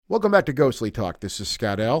Welcome back to Ghostly Talk. This is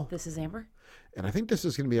Scott L. This is Amber. And I think this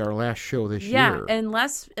is going to be our last show this year. Yeah,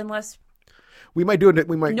 unless we might do it.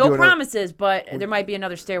 We might no do it. Promises, but there might be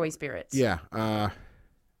another Stairway Spirits. Yeah.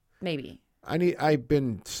 Maybe. I've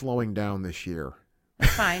been slowing down this year.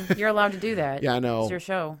 That's fine. You're allowed to do that. Yeah, I know. It's your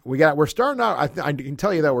show. We're starting out. I can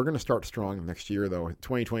tell you that we're going to start strong next year, though.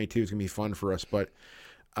 2022 is going to be fun for us. But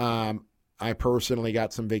I personally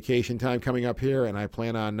got some vacation time coming up here, and I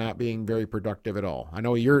plan on not being very productive at all. I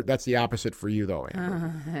know that's the opposite for you, though,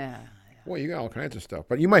 Amber. Yeah. Well, you got all kinds of stuff,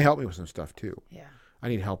 but you might help me with some stuff too. Yeah. I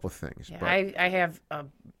need help with things. Yeah. But I have a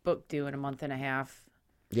book due in a month and a half.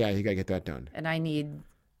 Yeah, you got to get that done. And I need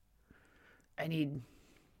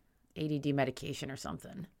ADD medication or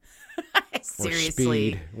something. Seriously.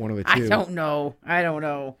 Or speed, one of the two. I don't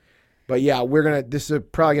know. But yeah, this is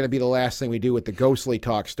probably going to be the last thing we do with the Ghostly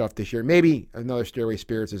Talk stuff this year. Maybe another Stairway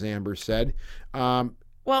Spirits, as Amber said. Well,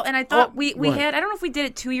 and I thought we had, I don't know if we did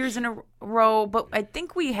it 2 years in a row, but I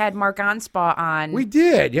think we had Mark Onspaw on. We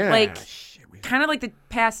did, yeah. Like, kind of like the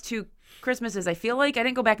past two Christmases, I feel like. I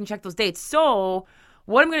didn't go back and check those dates. So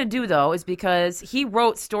what I'm going to do, though, is because he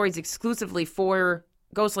wrote stories exclusively for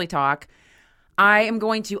Ghostly Talk, I am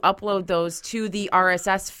going to upload those to the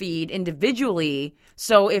RSS feed individually.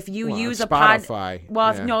 So if you use a Spotify.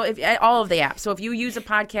 If all of the apps. So if you use a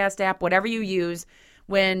podcast app, whatever you use,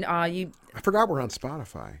 when I forgot we're on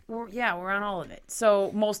Spotify. We're on all of it. So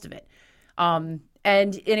most of it. And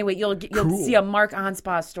anyway, you'll see a Mark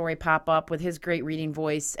Onspaw story pop up with his great reading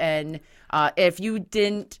voice. And if you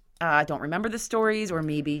don't remember the stories, or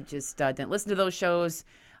maybe just didn't listen to those shows,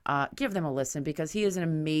 give them a listen, because he is an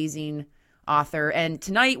amazing author. And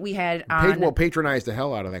tonight we had on... patronize the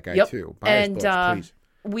hell out of that guy, too. Buy his books, please.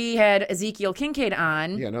 We had Ezekiel Kincaid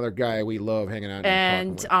on. Yeah, another guy we love hanging out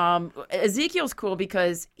and Ezekiel's cool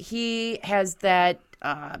because he has that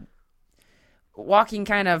walking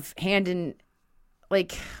kind of hand in,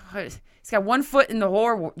 like, he's got 1 foot in the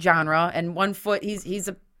horror genre and 1 foot he's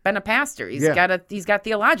been a pastor. He's got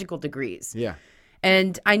theological degrees. Yeah.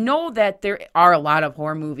 And I know that there are a lot of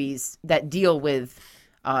horror movies that deal with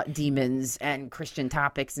demons and Christian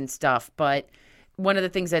topics and stuff, but one of the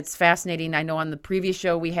things that's fascinating, I know on the previous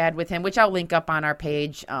show we had with him, which I'll link up on our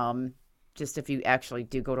page, just if you actually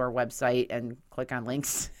do go to our website and click on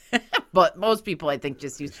links. But most people, I think,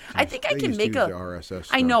 just use. I think I can make the RSS stuff.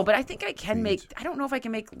 I know, but I think I can make. I don't know if I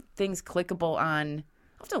can make things clickable on.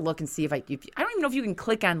 I'll have to look and see if I don't even know if you can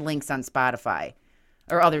click on links on Spotify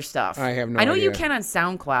or other stuff. I have no idea. I know idea. you can on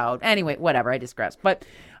SoundCloud. Anyway, whatever. I digress. But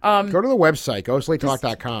go to the website,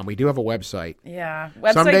 ghostlytalk.com. We do have a website. Yeah.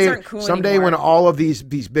 Websites aren't cool Someday anymore. when all of these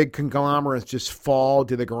big conglomerates just fall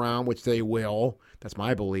to the ground, which they will, that's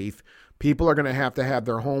my belief, people are going to have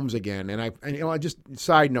their homes again. And just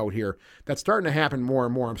side note here, that's starting to happen more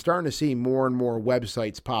and more. I'm starting to see more and more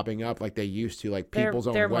websites popping up like they used to, like people's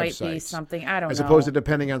own websites. There might be something, I don't know. As opposed to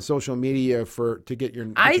depending on social media to get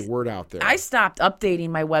your word out there. I stopped updating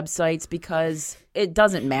my websites because it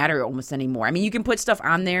doesn't matter almost anymore. I mean, you can put stuff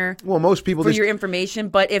on there most people for your information,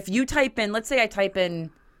 but if you type in, let's say I type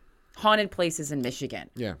in haunted places in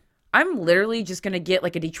Michigan. Yeah. I'm literally just going to get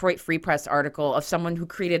like a Detroit Free Press article of someone who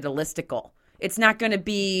created a listicle. It's not going to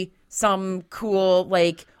be some cool,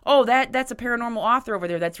 like, oh, that's a paranormal author over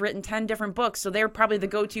there that's written 10 different books, so they're probably the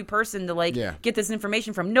go-to person to get this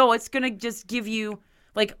information from. No, it's going to just give you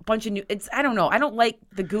like a bunch of new. I don't know. I don't like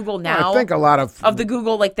the Google now. I think a lot of the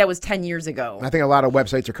Google like that was 10 years ago. I think a lot of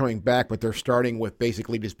websites are coming back, but they're starting with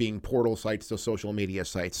basically just being portal sites to social media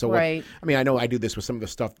sites. So right. I know I do this with some of the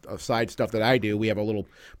stuff, side stuff that I do. We have a little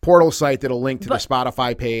portal site that'll link to the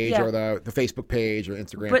Spotify page or the Facebook page or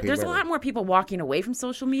Instagram page. But there's a lot more people walking away from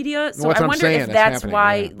social media. So I wonder if that's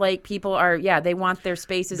why like people are, they want their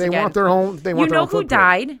spaces They again. Want their home. They want their own footprint. Who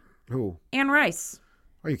died? Who? Anne Rice.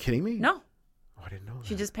 Are you kidding me? No. I didn't know that.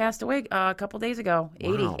 She just passed away a couple days ago.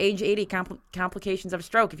 Wow. Age 80, complications of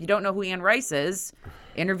stroke. If you don't know who Anne Rice is,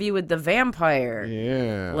 Interview with the Vampire.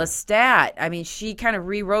 Yeah. Lestat. I mean, she kind of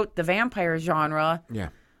rewrote the vampire genre. Yeah.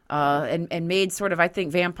 And made sort of, I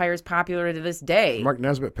think, vampires popular to this day. Mark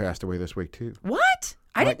Nesbitt passed away this week, too. What?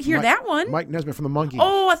 I didn't hear that one. Mike Nesbitt from the Monkees.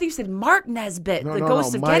 Oh, I think you said Mark Nesbitt, the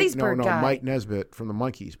Ghost of Gettysburg guy. Mike Nesbitt from the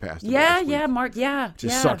Monkees passed away Yeah, this week. Mark,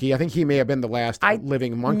 Just sucky. I think he may have been the last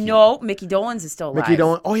living monkey. No, Mickey Dolenz is still alive.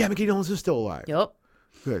 Mickey Dolenz is still alive. Yep.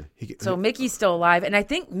 Good. So Mickey's still alive, and I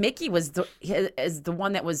think Mickey was the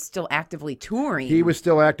one that was still actively touring. He was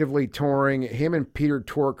still actively touring. Him and Peter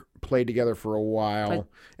Tork played together for a while.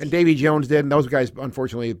 And Davy Jones did. And those guys,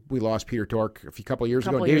 unfortunately, we lost Peter Tork a couple years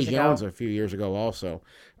ago. And Davy Jones a few years ago also.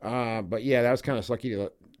 But yeah, that was kind of sucky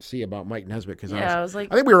to see about Mike Nesbitt because I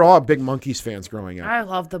think we were all big Monkees fans growing up. I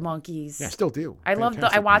love the Monkees. Yeah, I still do.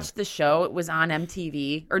 I watched the show. It was on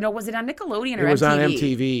MTV, or no, was it on Nickelodeon or MTV? It was on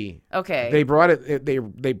MTV. Okay. They brought it.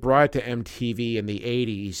 They brought it to MTV in the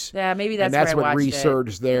 '80s. Yeah, maybe that's and that's where I what watched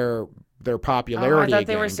resurged their popularity. I thought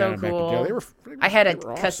they were so cool. I had a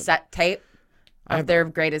cassette tape of their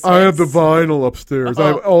greatest hits. I have the vinyl upstairs. I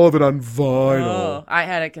have all of it on vinyl. Oh, I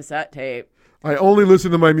had a cassette tape. I only listen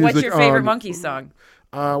to my music. What's your favorite Monkees song?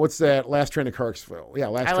 What's that? Last Train to Clarksville. Yeah,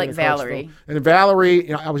 I like Valerie. And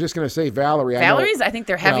Valerie, I was just going to say Valerie. Valerie's, I think,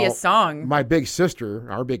 their heaviest song. My big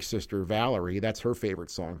sister, our big sister, Valerie, that's her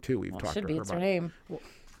favorite song, too. We've talked to her about. It's her name.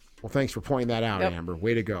 Well, thanks for pointing that out, Amber.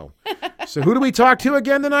 Way to go. So who do we talk to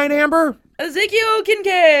again tonight, Amber? Ezekiel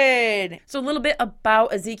Kincaid. So a little bit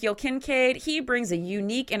about Ezekiel Kincaid. He brings a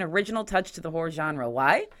unique and original touch to the horror genre.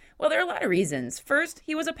 Why? Well, there are a lot of reasons. First,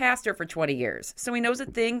 he was a pastor for 20 years, so he knows a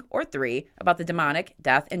thing or three about the demonic,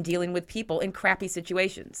 death, and dealing with people in crappy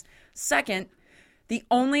situations. Second, the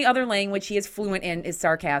only other language he is fluent in is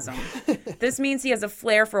sarcasm. This means he has a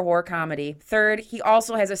flair for horror comedy. Third, he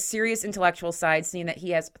also has a serious intellectual side, seeing that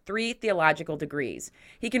he has 3 theological degrees.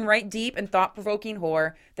 He can write deep and thought-provoking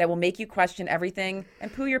horror that will make you question everything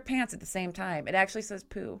and poo your pants at the same time. It actually says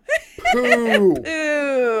poo. Poo.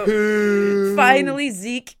 Poo. Poo. Finally,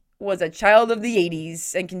 Zeke was a child of the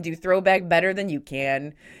 80s and can do throwback better than you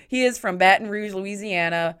can. He is from Baton Rouge,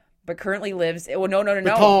 Louisiana, but currently lives... Well,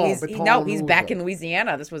 no. He's back in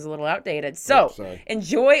Louisiana. This was a little outdated. So,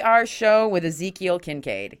 enjoy our show with Ezekiel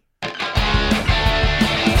Kincaid. Coming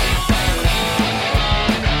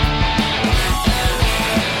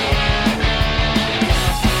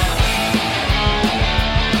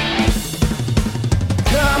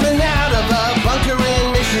out of a bunker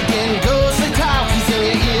in Michigan, goes the talkies in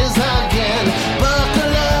your ears again.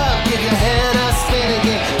 Buckle up, give your head a spin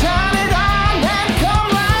again. Turn it on and come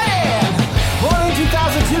right in. Born in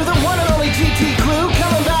 2002, the one and only GT crew,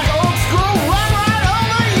 coming back old school, run right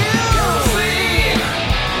over you. Go sleep,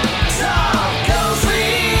 talk, go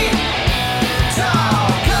sleep,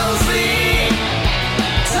 talk, go sleep,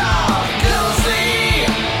 talk, go sleep,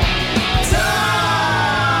 talk.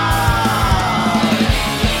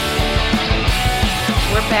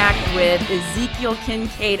 We're back with Ezekiel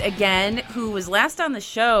Kincaid again, who was last on the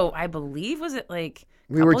show, I believe, was it like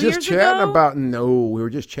a We were couple just years chatting ago? about, we were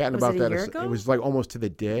just chatting Was about it a that. year ago? It was like almost to the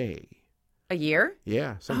day. A year?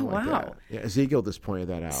 Yeah, something like wow. that. Yeah, Ezekiel just pointed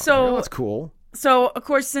that out. So- that's cool. So, of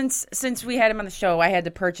course, since we had him on the show, I had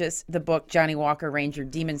to purchase the book Johnny Walker Ranger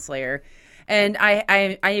Demon Slayer. And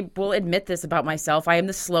I will admit this about myself. I am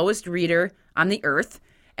the slowest reader on the earth.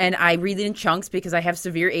 And I read it in chunks because I have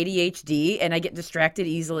severe ADHD and I get distracted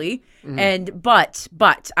easily. But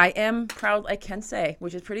I am proud, I can say,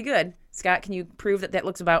 which is pretty good. Scott, can you prove that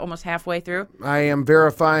looks about almost halfway through? I am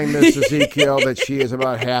verifying Miss Ezekiel that she is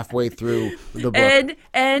about halfway through the book.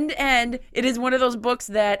 And it is one of those books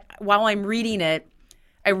that while I'm reading it,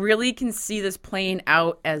 I really can see this playing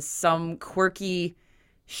out as some quirky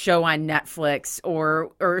show on Netflix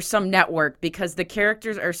or some network because the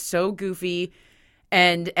characters are so goofy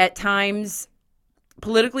and at times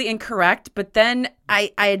politically incorrect. But then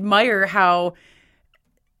I admire how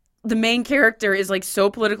the main character is like so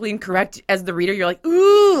politically incorrect as the reader. You're like,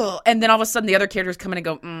 ooh. And then all of a sudden the other characters come in and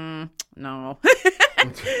go, no.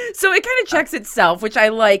 So it kind of checks itself, which I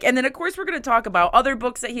like. And then, of course, we're going to talk about other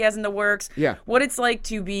books that he has in the works. Yeah. What it's like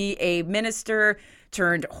to be a minister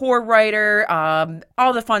turned horror writer,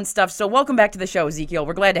 all the fun stuff. So welcome back to the show, Ezekiel.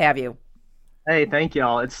 We're glad to have you. Hey, thank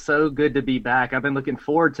y'all. It's so good to be back. I've been looking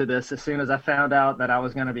forward to this as soon as I found out that I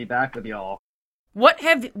was going to be back with y'all.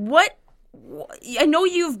 I know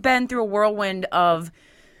you've been through a whirlwind of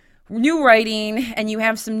new writing and you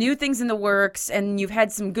have some new things in the works and you've had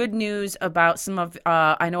some good news about some of,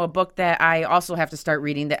 I know a book that I also have to start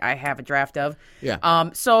reading that I have a draft of.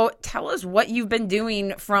 Yeah. So tell us what you've been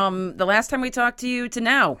doing from the last time we talked to you to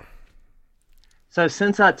now. So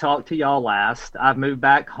since I talked to y'all last, I've moved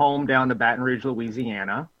back home down to Baton Rouge,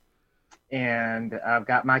 Louisiana, and I've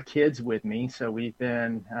got my kids with me. So we've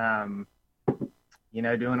been,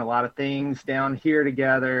 doing a lot of things down here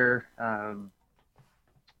together.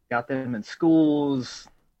 Got them in schools,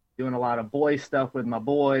 doing a lot of boy stuff with my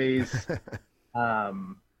boys,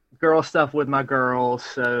 girl stuff with my girls.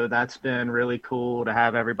 So that's been really cool to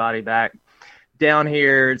have everybody back down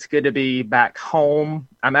here. It's good to be back home.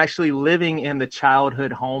 I'm actually living in the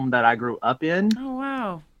childhood home that I grew up in. Oh,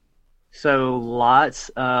 wow. So lots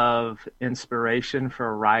of inspiration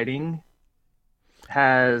for writing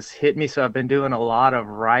has hit me. So I've been doing a lot of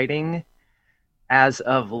writing as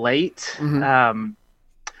of late.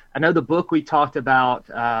 I know the book we talked about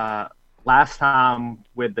last time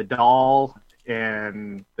with the doll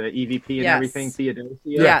and the EVP and Yes. everything, Theodosia.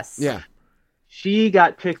 Yes. Yeah. She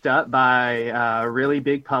got picked up by a really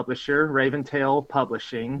big publisher, Raventail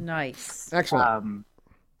Publishing. Nice. Excellent.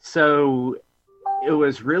 So it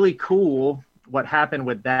was really cool. What happened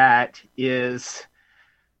with that is,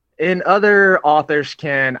 and other authors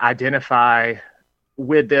can identify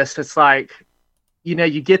with this, it's like, you know,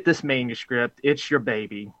 you get this manuscript, it's your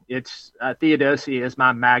baby. It's Theodosia is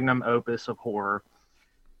my magnum opus of horror.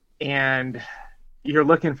 And you're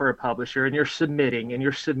looking for a publisher, and you're submitting, and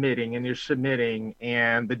you're submitting, and you're submitting,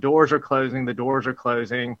 and the doors are closing,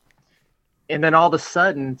 and then all of a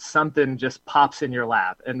sudden something just pops in your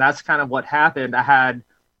lap. And that's kind of what happened. I had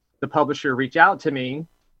the publisher reach out to me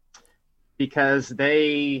because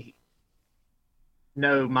they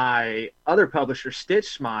know my other publisher, Stitch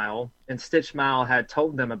Smile, and Stitch Smile had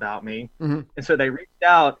told them about me. And so they reached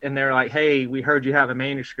out and they're like, hey, we heard you have a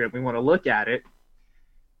manuscript, we want to look at it.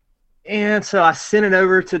 And so I sent it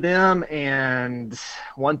over to them, and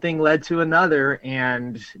one thing led to another,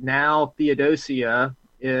 and now Theodosia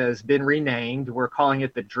has been renamed. We're calling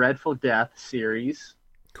it the Dreadful Death series.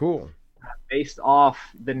 Cool. Based off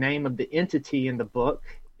the name of the entity in the book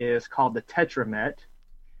is called the Tetramet.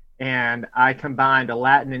 And I combined a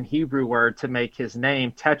Latin and Hebrew word to make his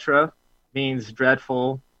name. Tetra means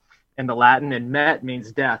dreadful in the Latin, and met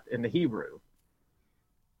means death in the Hebrew.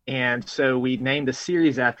 And so we named the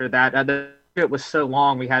series after that. It was so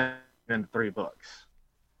long, we had it in 3 books.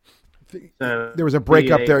 So There was a break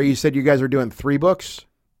up there. You said you guys were doing 3 books?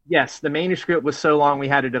 Yes, the manuscript was so long, we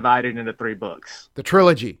had to divide it into 3 books. The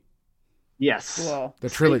trilogy. Yes. Cool. The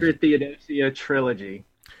trilogy. Sacred Theodosia trilogy.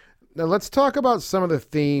 Now let's talk about some of the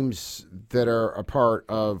themes that are a part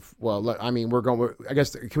of. Well, I mean, I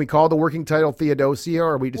guess, can we call the working title Theodosia,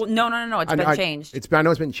 or are we just? Well, no. It's been changed. I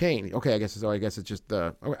know it's been changed. Okay, I guess it's just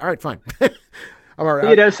the. All right, fine. I'm all right.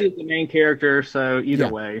 Theodosia is the main character, so either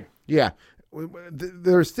way. Yeah.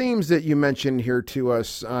 There's themes that you mentioned here to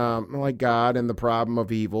us, like God and the problem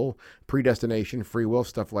of evil, predestination, free will,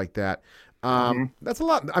 stuff like that. That's a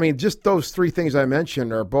lot. I mean, just those 3 things I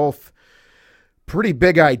mentioned are both pretty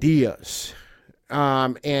big ideas.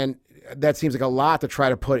 And that seems like a lot to try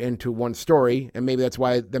to put into one story. And maybe that's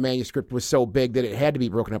why the manuscript was so big that it had to be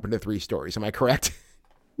broken up into 3 stories. Am I correct?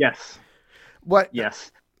 Yes.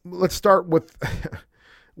 Yes. Let's start with,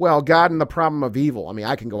 well, God and the problem of evil. I mean,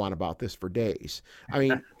 I can go on about this for days. I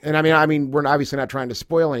mean, we're obviously not trying to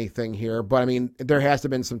spoil anything here, but I mean, there has to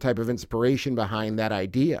have been some type of inspiration behind that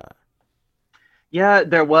idea. Yeah,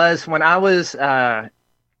 there was. When I was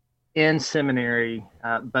in seminary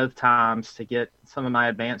both times to get some of my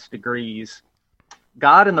advanced degrees,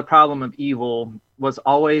 God and the problem of evil was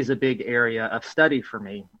always a big area of study for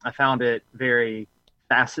me. I found it very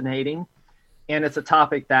fascinating, and it's a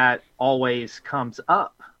topic that always comes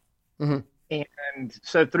up. And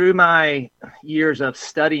so through my years of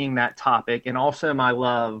studying that topic, and also my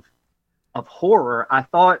love of horror, I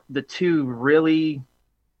thought the 2 really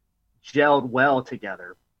gelled well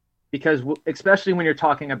together. Because especially when you're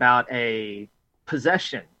talking about a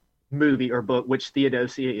possession movie or book, which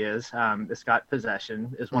Theodosia is, it's got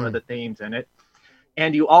possession is one of the themes in it.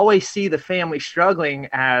 And you always see the family struggling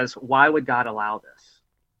as, why would God allow this?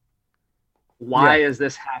 Why is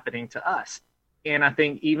this happening to us? And I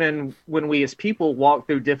think even when we as people walk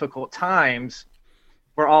through difficult times,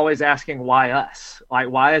 we're always asking, why us? Like,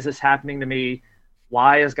 why is this happening to me?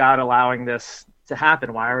 Why is God allowing this to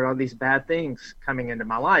happen? Why are all these bad things coming into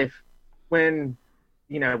my life when,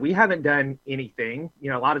 you know, we haven't done anything? You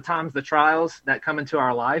know, a lot of times the trials that come into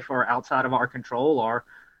our life are outside of our control or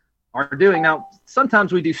are doing. Now,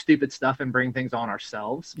 sometimes we do stupid stuff and bring things on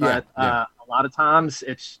ourselves, but a lot of times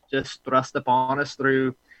it's just thrust upon us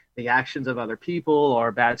through the actions of other people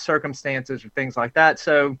or bad circumstances or things like that.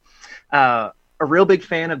 So a real big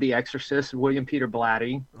fan of The Exorcist, William Peter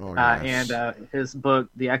Blatty, and his book,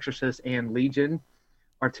 The Exorcist and Legion,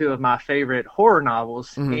 are 2 of my favorite horror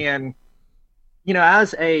novels. And, you know,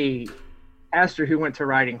 as a pastor who went to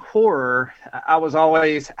writing horror, I was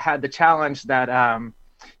always had the challenge that,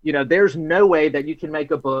 you know, there's no way that you can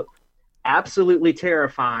make a book absolutely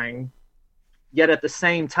terrifying, yet at the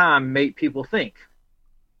same time make people think.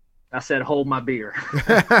 I said, hold my beer.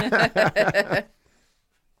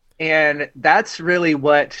 And that's really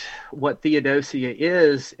what Theodosia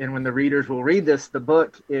is. And when the readers will read this, the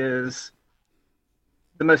book is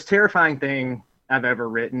the most terrifying thing I've ever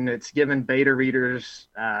written. It's given beta readers,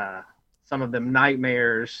 some of them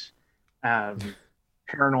nightmares.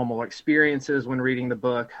 paranormal experiences when reading the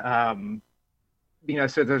book.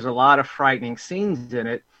 So there's a lot of frightening scenes in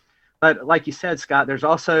it. But like you said, Scott, there's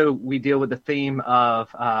also, we deal with the theme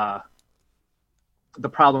of the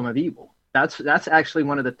problem of evil. That's actually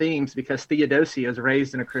one of the themes, because Theodosia is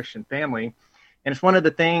raised in a Christian family. And it's one of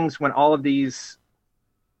the things when all of these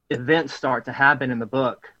events start to happen in the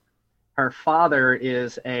book. Her father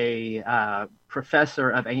is a professor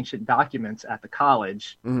of ancient documents at the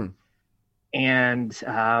college. Mm.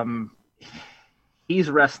 And he's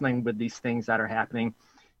wrestling with these things that are happening.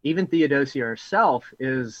 Even Theodosia herself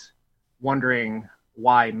is wondering,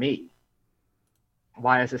 why me?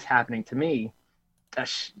 Why is this happening to me?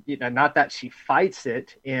 Not that she fights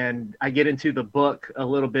it. And I get into the book a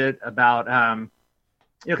little bit about,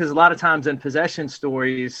 because a lot of times in possession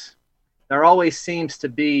stories, there always seems to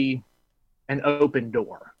be an open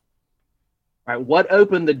door, right? What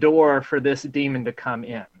opened the door for this demon to come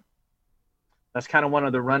in? That's kind of one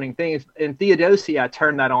of the running things. In Theodosia, I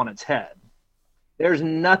turned that on its head. There's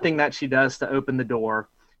nothing that she does to open the door.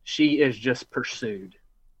 She is just pursued.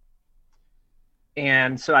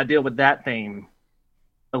 And so I deal with that theme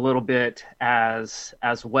a little bit as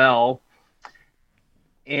well.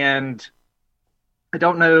 And I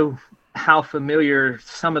don't know how familiar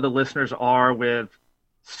some of the listeners are with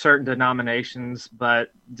certain denominations,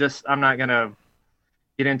 but just, I'm not going to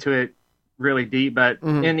get into it really deep, but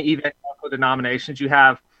in the evangelical denominations, you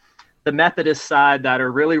have the Methodist side that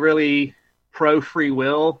are really, really pro free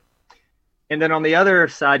will. And then on the other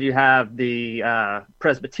side, you have the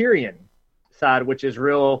Presbyterian side, which is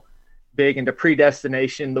real big into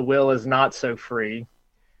predestination. The will is not so free.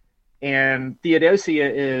 And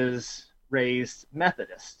Theodosia is raised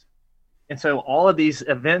Methodist. And so all of these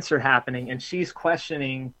events are happening, and she's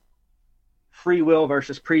questioning free will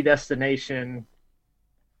versus predestination.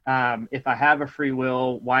 If I have a free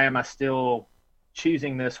will, why am I still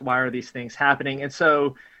choosing this? Why are these things happening? And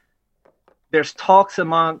so there's talks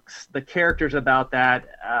amongst the characters about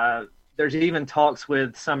that. There's even talks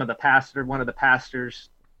with one of the pastors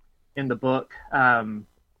in the book,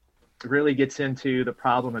 really gets into the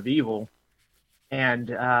problem of evil. And,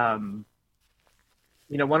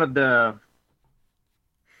 one of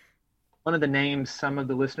the names some of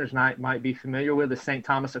the listeners might be familiar with is St.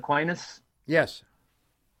 Thomas Aquinas. Yes.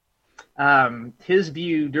 His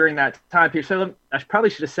view during that time period. So I probably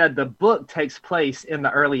should have said the book takes place in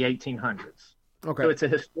the early 1800s. Okay. So it's a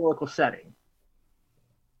historical setting.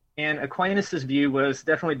 And Aquinas' view was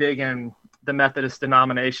definitely big in the Methodist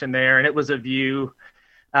denomination there. And it was a view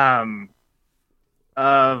of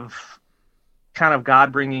kind of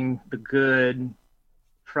God bringing the good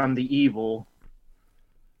from the evil.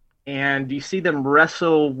 And you see them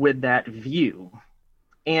wrestle with that view.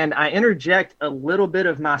 And I interject a little bit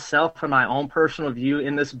of myself and my own personal view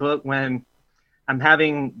in this book when I'm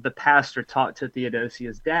having the pastor talk to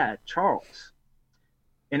Theodosia's dad, Charles.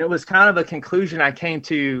 And it was kind of a conclusion I came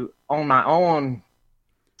to on my own,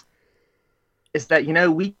 is that,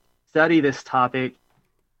 we study this topic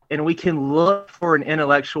and we can look for an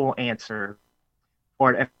intellectual answer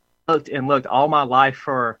for it. And looked all my life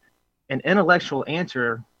for an intellectual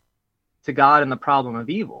answer to God and the problem of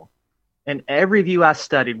evil. And every view I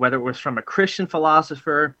studied, whether it was from a Christian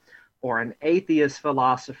philosopher or an atheist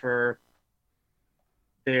philosopher,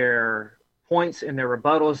 their points and their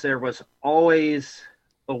rebuttals, there was always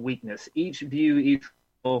a weakness. Each view, each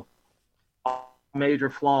major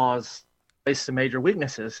flaws, faced some major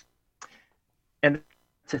weaknesses. And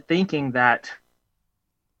to thinking that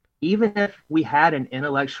even if we had an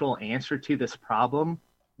intellectual answer to this problem,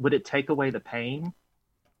 would it take away the pain?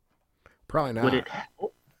 Probably not. Would it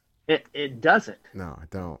help? It doesn't. No, I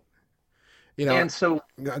don't. And so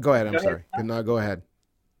go ahead. I'm sorry. No, go ahead.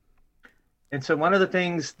 And so one of the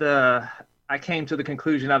things I came to the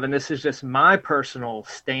conclusion of, and this is just my personal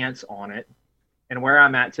stance on it and where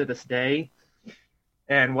I'm at to this day,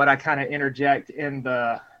 and what I kind of interject in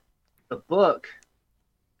the book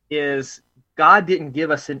is, God didn't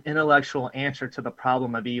give us an intellectual answer to the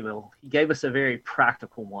problem of evil. He gave us a very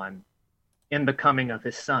practical one in the coming of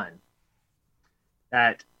his son.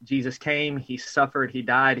 That Jesus came, he suffered, he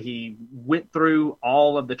died, he went through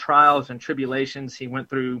all of the trials and tribulations. He went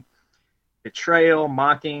through betrayal,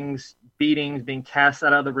 mockings, beatings, being cast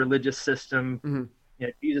out of the religious system. Mm-hmm.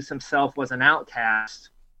 Jesus himself was an outcast.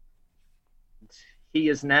 He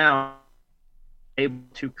is now able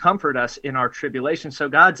to comfort us in our tribulation. So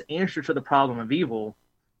God's answer to the problem of evil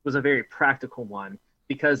was a very practical one,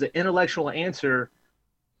 because the intellectual answer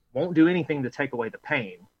won't do anything to take away the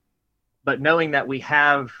pain. But knowing that we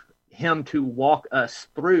have him to walk us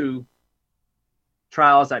through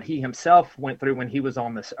trials that he himself went through when he was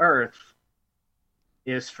on this earth,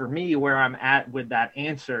 is for me where I'm at with that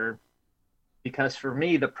answer. Because for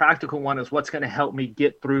me, the practical one is what's going to help me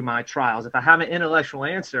get through my trials. If I have an intellectual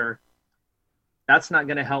answer, that's not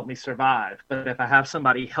going to help me survive. But if I have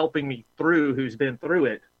somebody helping me through who's been through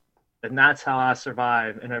it, then that's how I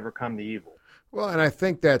survive and overcome the evil. Well, and I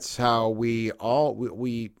think that's how we all,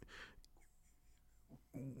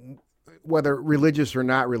 whether religious or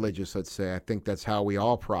not religious, let's say, I think that's how we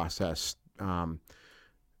all process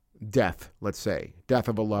death, let's say, death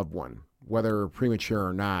of a loved one, whether premature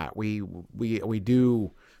or not. We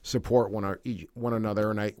do support one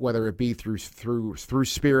another, and whether it be through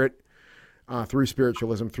spirit, through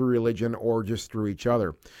spiritualism, through religion, or just through each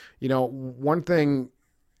other. You know, one thing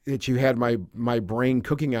that you had my brain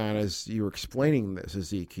cooking on as you were explaining this,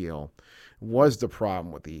 Ezekiel, was the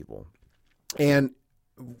problem with evil. And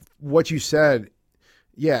what you said,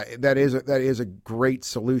 yeah, that is a great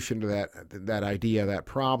solution to that idea, that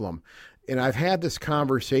problem. And I've had this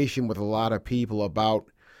conversation with a lot of people about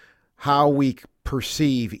how we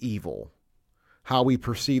perceive evil, how we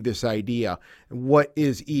perceive this idea. What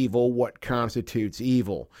is evil? What constitutes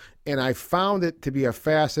evil? And I found it to be a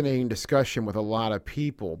fascinating discussion with a lot of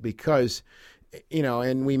people because, you know,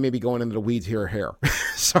 and we may be going into the weeds here.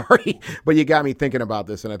 Sorry, but you got me thinking about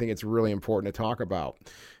this, and I think it's really important to talk about.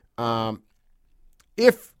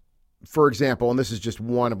 If, for example, and this is just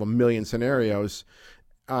one of a million scenarios,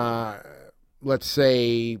 let's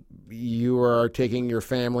say you are taking your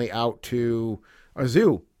family out to a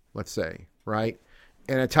zoo, let's say, right?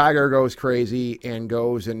 And a tiger goes crazy and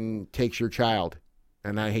goes and takes your child.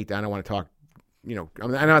 And I don't want to talk, you know,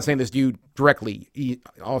 I'm not saying this to you directly,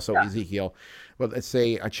 also, yeah. Ezekiel, but let's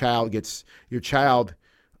say your child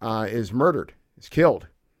is murdered, is killed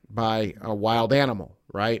by a wild animal,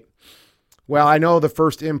 right? Well, I know the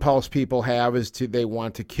first impulse people have is they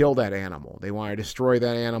want to kill that animal. They want to destroy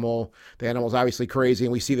that animal. The animal's obviously crazy,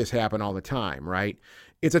 and we see this happen all the time, right?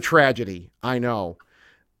 It's a tragedy, I know.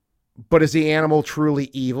 But is the animal truly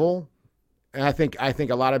evil? And I think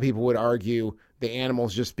a lot of people would argue the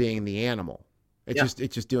animal's just being the animal. It's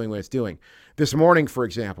just doing what it's doing. This morning, for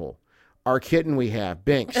example, our kitten we have,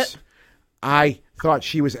 Binks, I thought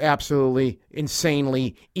she was absolutely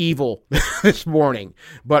insanely evil this morning,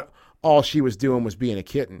 but all she was doing was being a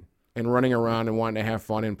kitten and running around and wanting to have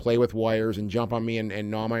fun and play with wires and jump on me and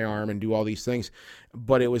gnaw my arm and do all these things.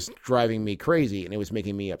 But it was driving me crazy and it was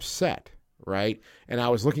making me upset, right? And I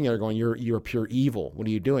was looking at her going, you're pure evil. What are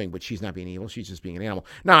you doing? But she's not being evil. She's just being an animal.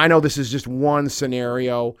 Now, I know this is just one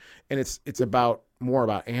scenario and it's more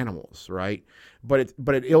about animals, right? But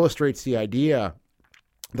it illustrates the idea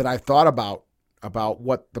that I thought about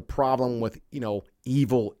what the problem with, you know,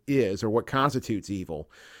 evil is, or what constitutes evil,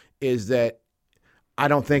 is that I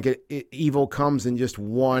don't think evil comes in just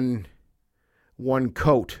one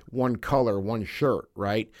coat, one color, one shirt,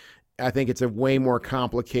 right? I think it's a way more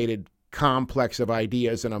complicated complex of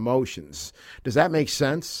ideas and emotions. Does that make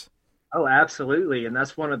sense? Oh, absolutely. And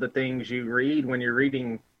that's one of the things you read when you're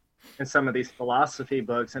reading in some of these philosophy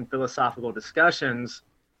books and philosophical discussions.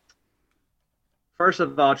 First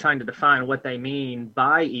of all, trying to define what they mean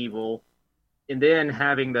by evil, and then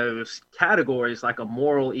having those categories like a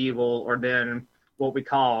moral evil, or then what we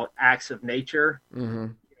call acts of nature. Mm-hmm.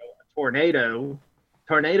 You know,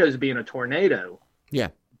 tornadoes being a tornado. Yeah.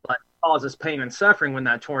 But causes pain and suffering when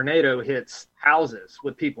that tornado hits houses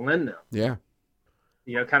with people in them. Yeah.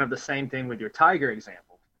 You know, kind of the same thing with your tiger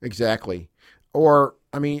example. Exactly. Or,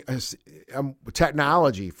 I mean,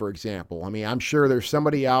 technology, for example. I mean, I'm sure there's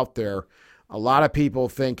somebody out there. A lot of people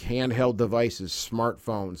think handheld devices,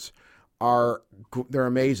 smartphones, they're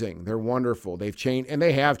amazing. They're wonderful. They've changed, and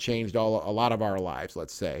they have changed a lot of our lives,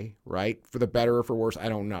 let's say, right? For the better or for worse, I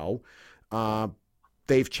don't know.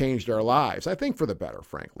 They've changed our lives. I think for the better,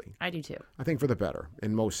 frankly. I do too. I think for the better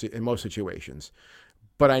in most situations.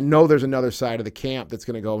 But I know there's another side of the camp that's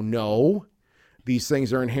going to go, no, these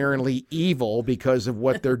things are inherently evil because of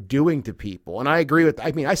what they're doing to people. And I agree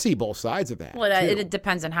I see both sides of that. Well, it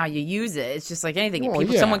depends on how you use it. It's just like anything. Well,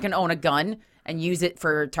 yeah. Someone can own a gun and use it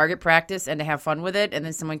for target practice and to have fun with it. And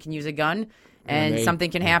then someone can use a gun and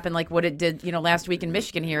something can happen like what it did, last week in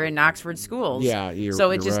Michigan here in Oxford schools. Yeah.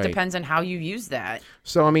 So it just depends on how you use that.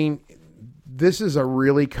 So, I mean, this is a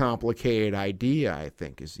really complicated idea, I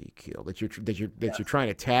think, Ezekiel, that you're trying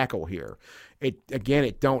to tackle here.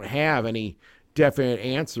 It don't have any definite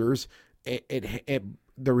answers. The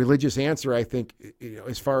religious answer, I think,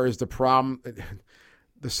 as far as the problem,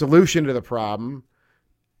 the solution to the problem,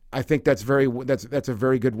 I think that's a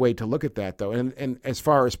very good way to look at that, though. And as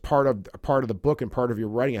far as part of the book and part of your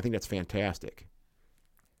writing, I think that's fantastic.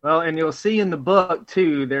 Well, and you'll see in the book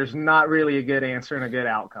too, there's not really a good answer and a good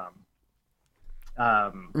outcome.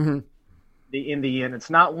 In the end, it's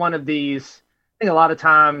not one of these. I think a lot of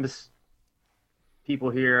times people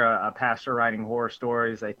hear a pastor writing horror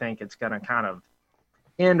stories, they think it's going to kind of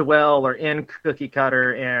end well or end cookie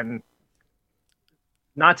cutter, and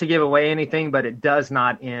not to give away anything, but it does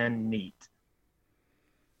not end neat.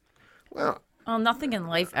 Well, nothing in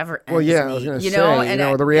life ever ends. well, yeah, I was neat, going to you say, know?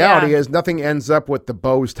 And the reality yeah. is nothing ends up with the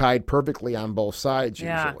bows tied perfectly on both sides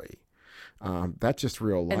Yeah. usually. That's just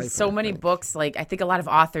real life. And so I many think. books, like I think a lot of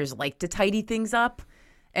authors like to tidy things up.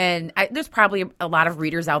 And there's probably a lot of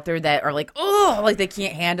readers out there that are like, oh, like they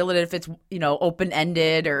can't handle it if it's, open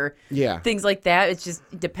ended or Yeah. things like that. It just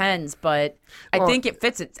depends. But I think it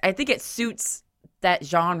fits it. I think it suits that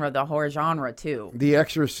genre, the horror genre, too. The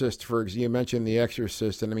Exorcist, you mentioned The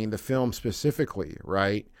Exorcist, and I mean the film specifically,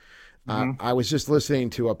 right? I was just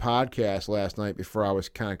listening to a podcast last night before I was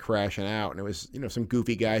kind of crashing out, and it was some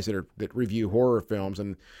goofy guys that review horror films,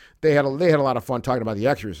 and they had a lot of fun talking about The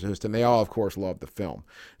Exorcist, and they all, of course, loved the film.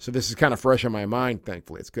 So this is kind of fresh in my mind.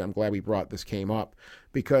 Thankfully, it's good. I'm glad this came up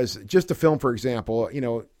because just the film, for example,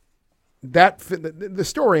 that the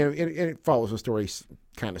story it follows the story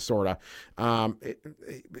kind of sorta,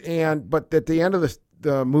 but at the end of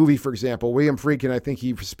the movie, for example, William Friedkin, I think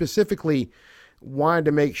he specifically wanted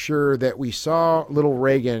to make sure that we saw little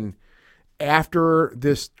Reagan after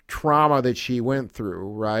this trauma that she went through,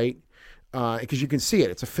 right? Because you can see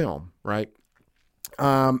it; it's a film, right?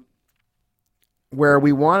 Where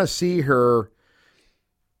we want to see her.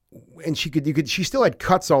 And she still had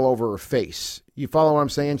cuts all over her face. You follow what I'm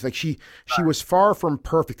saying? It's like she was far from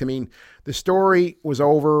perfect. I mean, the story was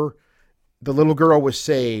over. The little girl was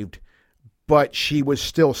saved, but she was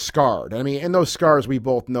still scarred. I mean, and those scars we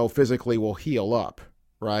both know physically will heal up,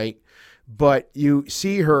 right? But you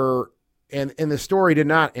see her, and the story did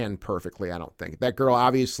not end perfectly, I don't think. That girl,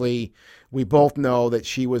 obviously, we both know that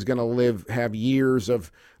she was going to have years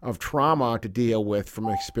of trauma to deal with from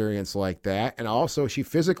an experience like that. And also she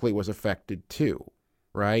physically was affected too,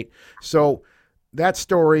 right? So that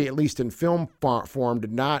story, at least in film form,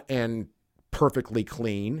 did not end perfectly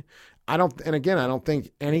clean. I don't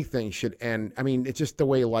think anything should end. I mean, it's just the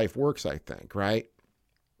way life works, I think, right?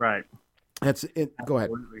 Right. That's it. Go ahead.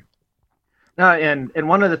 Absolutely. No, and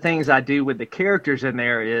one of the things I do with the characters in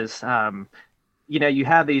there is, you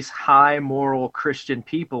have these high moral Christian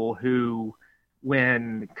people who,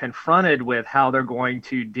 when confronted with how they're going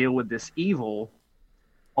to deal with this evil,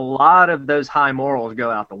 a lot of those high morals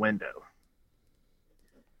go out the window.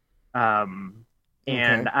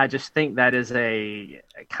 And I just think that is a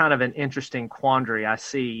kind of an interesting quandary I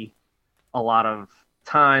see a lot of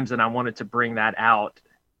times, and I wanted to bring that out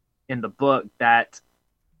in the book, that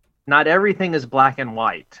not everything is black and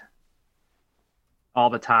white all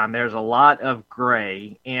the time. There's a lot of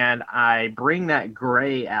gray, and I bring that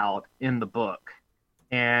gray out in the book.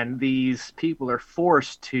 And these people are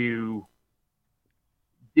forced to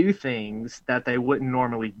do things that they wouldn't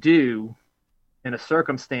normally do in a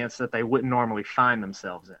circumstance that they wouldn't normally find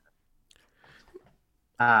themselves in.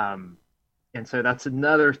 And so that's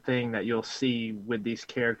another thing that you'll see with these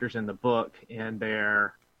characters in the book and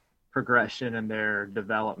their progression and their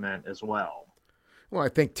development as well. Well, I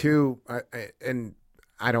think too, and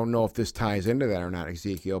I don't know if this ties into that or not,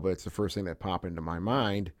 Ezekiel, but it's the first thing that popped into my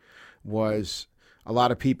mind was a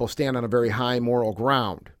lot of people stand on a very high moral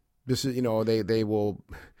ground. This is, they will,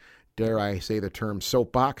 dare I say the term,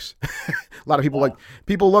 soapbox. A lot of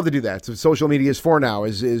people love to do that. So social media is for now.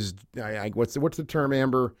 What's the term,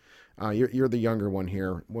 Amber? You're the younger one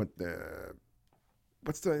here.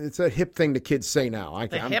 It's a hip thing the kids say now.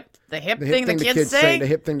 The hip thing the kids say? The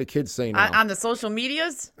hip thing the kids say now. On the social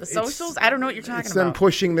medias? The socials? I don't know what you're talking about. It's them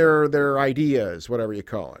pushing their ideas, whatever you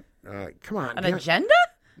call it. Come on. An agenda?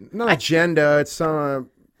 Not agenda. It's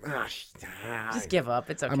just give up.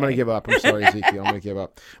 It's okay. I'm going to give up. I'm sorry, Ezekiel. I'm going to give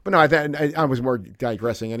up. But no, I was more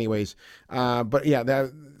digressing anyways. But yeah,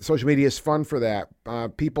 that social media is fun for that.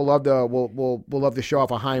 People will love to show off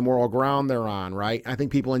a high moral ground they're on, right? I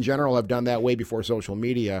think people in general have done that way before social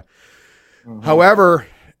media. Mm-hmm. However,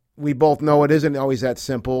 we both know it isn't always that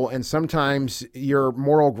simple, and sometimes your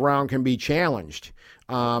moral ground can be challenged.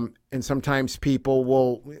 And sometimes people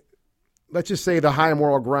will... Let's just say the high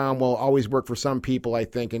moral ground will always work for some people, I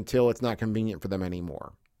think, until it's not convenient for them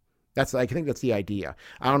anymore. I think that's the idea.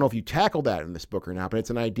 I don't know if you tackled that in this book or not, but it's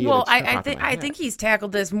an idea. Well, I think he's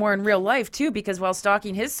tackled this more in real life too, because while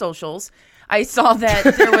stalking his socials, I saw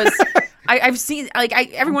that there was. I've seen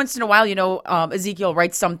every once in a while, Ezekiel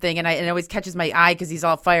writes something, and it always catches my eye because he's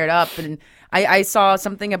all fired up, and I saw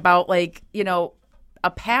something about a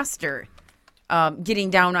pastor getting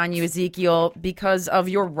down on you, Ezekiel, because of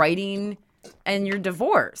your writing and your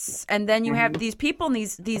divorce, and then you have these people in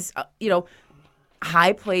these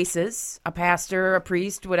high places, a pastor, a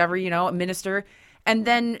priest, whatever, a minister, and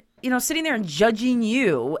then sitting there and judging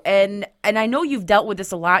you. And I know you've dealt with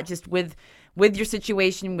this a lot, just with your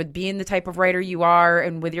situation, with being the type of writer you are,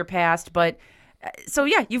 and with your past. But so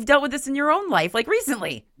yeah, you've dealt with this in your own life, like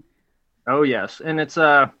recently. Oh yes, and it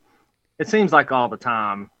seems like all the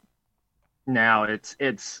time now.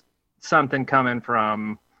 It's something coming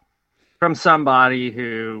from somebody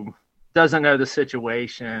who doesn't know the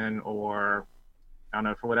situation, or I don't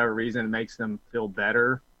know, for whatever reason, it makes them feel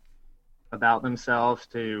better about themselves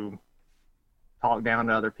to talk down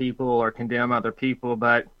to other people or condemn other people.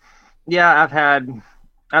 But yeah,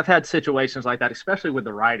 I've had situations like that, especially with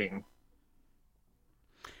the writing,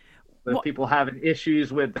 with people having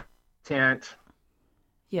issues with the intent,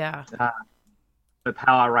 Yeah. with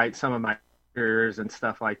how I write some of my characters and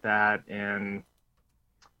stuff like that, and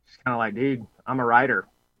it's kind of like, dude, I'm a writer.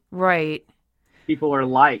 Right. People are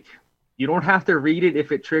like, you don't have to read it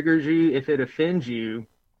if it triggers you, if it offends you.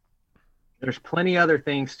 There's plenty other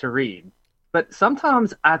things to read. But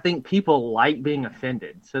sometimes I think people like being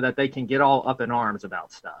offended so that they can get all up in arms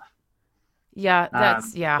about stuff. Yeah.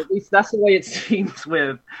 That's At least that's the way it seems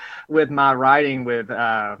with my writing with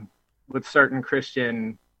certain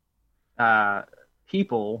Christian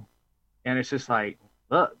people. And it's just like,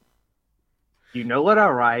 look, you know what I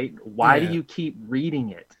write. Why do you keep reading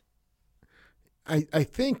it? I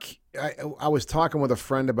think I was talking with a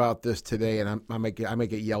friend about this today, and I might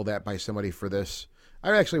get yelled at by somebody for this.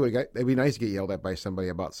 I actually would. It'd be nice to get yelled at by somebody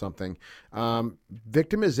about something.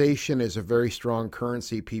 Victimization is a very strong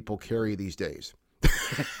currency people carry these days.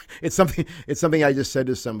 It's something I just said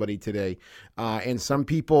to somebody today, and some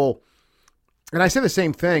people. And I say the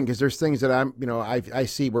same thing because there's things that I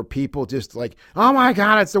see where people just like, oh my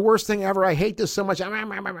God, it's the worst thing ever. I hate this so much. And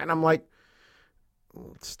I'm like,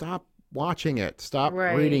 stop watching it, stop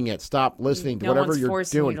reading it, stop listening to whatever you're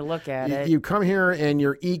forcing doing. You to look at it. You come here and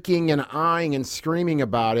you're eking and eyeing and screaming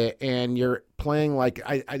about it, and you're playing like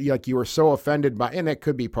like you were so offended by, and that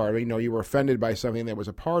could be part of it. You were offended by something that was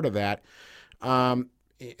a part of that.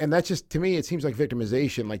 And that's just, to me, it seems like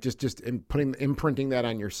victimization, like just imprinting that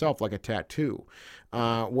on yourself like a tattoo.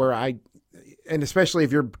 And especially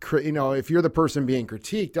if you're the person being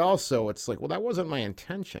critiqued, also, it's like, well, that wasn't my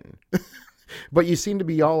intention. But you seem to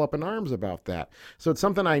be all up in arms about that. So it's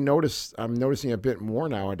something I'm noticing a bit more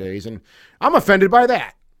nowadays, and I'm offended by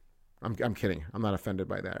that. I'm kidding. I'm not offended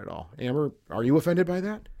by that at all. Amber, are you offended by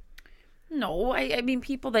that? No, I mean,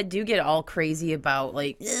 people that do get all crazy about,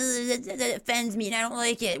 like, that offends me and I don't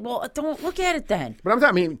like it. Well, don't look at it then. But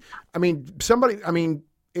the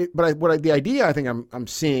idea I think I'm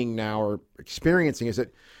seeing now or experiencing is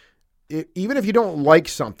that even if you don't like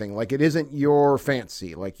something, like it isn't your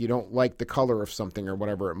fancy, like you don't like the color of something or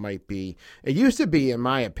whatever it might be, it used to be, in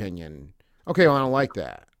my opinion, okay, well, I don't like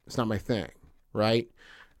that. It's not my thing, right?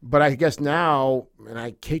 But I guess now, and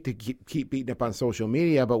I hate to keep beating up on social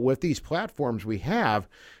media, but with these platforms we have,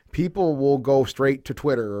 people will go straight to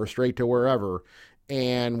Twitter or straight to wherever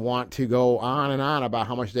and want to go on and on about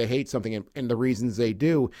how much they hate something and the reasons they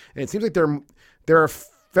do. And it seems like they're more.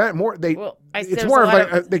 It's more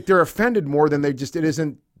like they're offended more than they just. It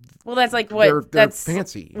isn't. Well, that's like what that's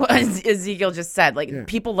fancy. What Ezekiel just said. Like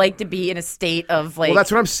people like to be in a state of like. Well,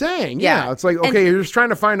 that's what I'm saying. Yeah, it's like, okay, you're just trying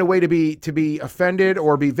to find a way to be offended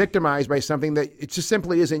or be victimized by something that it just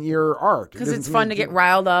simply isn't your art. Because it's fun to get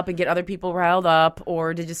riled up and get other people riled up,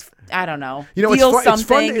 or to just feel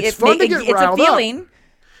something. It's fun to get riled up. It's a feeling.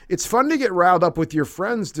 It's fun to get riled up with your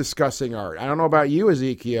friends discussing art. I don't know about you,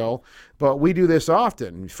 Ezekiel, but we do this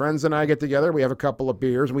often. Friends and I get together, we have a couple of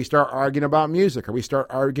beers, and we start arguing about music, or we start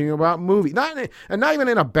arguing about movies. Not even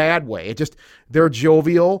in a bad way. They're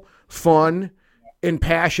jovial, fun,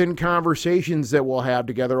 impassioned conversations that we'll have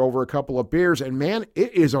together over a couple of beers. And man,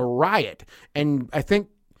 it is a riot. And I think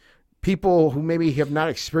people who maybe have not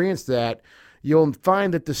experienced that, you'll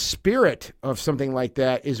find that the spirit of something like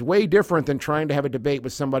that is way different than trying to have a debate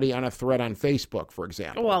with somebody on a thread on Facebook, for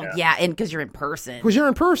example. Well, yeah, and because you're in person. Because you're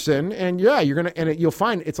in person, and you'll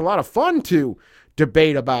find it's a lot of fun to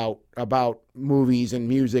debate about movies and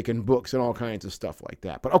music and books and all kinds of stuff like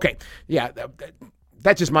that. But okay, yeah,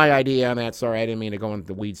 that's just my idea on that. Sorry, I didn't mean to go into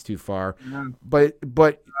the weeds too far. No. But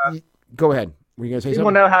go ahead. Were you going to say something?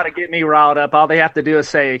 People know how to get me riled up. All they have to do is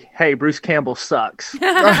say, hey, Bruce Campbell sucks.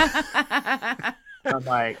 I'm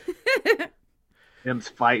like, them's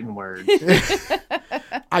fighting words.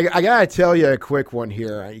 I got to tell you a quick one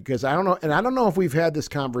here, because I don't know if we've had this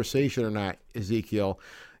conversation or not, Ezekiel.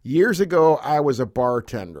 Years ago, I was a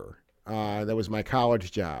bartender. That was my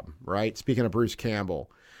college job, right? Speaking of Bruce Campbell.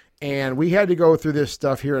 And we had to go through this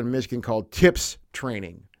stuff here in Michigan called TIPS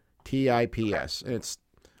training, TIPS. And it's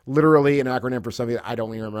literally an acronym for something that I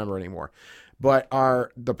don't even remember anymore. But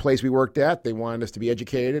the place we worked at, they wanted us to be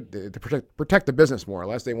educated, to protect the business more or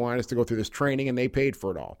less. They wanted us to go through this training, and they paid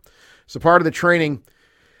for it all. So part of the training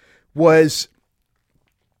was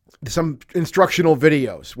some instructional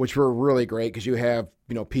videos, which were really great because you have,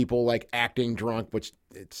 people like acting drunk, which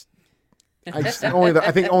I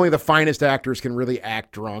think only the finest actors can really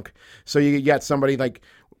act drunk. So you got somebody like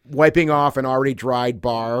wiping off an already dried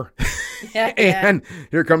bar. And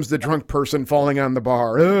here comes the drunk person falling on the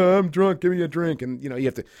bar. Oh, I'm drunk. Give me a drink. And, you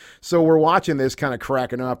have to. So we're watching this kind of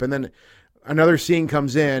cracking up. And then another scene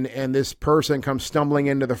comes in and this person comes stumbling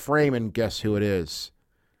into the frame. And guess who it is?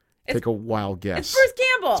 Take a wild guess. It's Bruce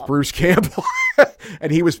Campbell. It's Bruce Campbell.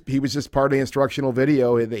 And he was just part of the instructional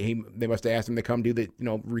video. They must have asked him to come do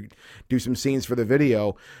do some scenes for the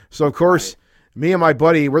video. So, of course, me and my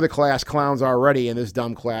buddy, we're the class clowns already in this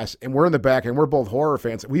dumb class, and we're in the back, and we're both horror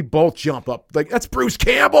fans. We both jump up like, that's Bruce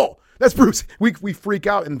Campbell. That's Bruce. We freak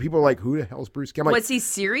out, and people are like, who the hell is Bruce Campbell? Was he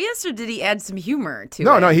serious, or did he add some humor to it?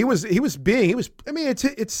 No, he was. I mean,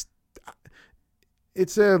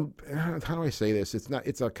 it's a, how do I say this?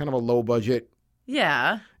 It's a kind of a low budget.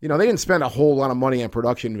 Yeah. They didn't spend a whole lot of money on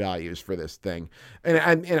production values for this thing. And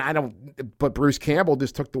I don't, but Bruce Campbell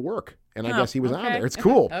just took the work. And I guess he was on there. It's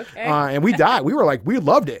cool. Okay. And we died. We were like, we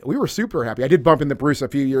loved it. We were super happy. I did bump into Bruce a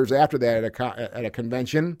few years after that at a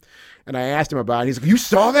convention. And I asked him about it. He's like, you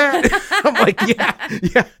saw that? I'm like,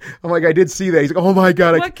 yeah. I'm like, I did see that. He's like, oh my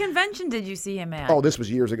God. What convention did you see him at? Oh, this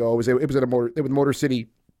was years ago. It was at Motor City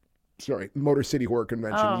Horror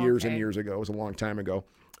Convention years and years ago. It was a long time ago.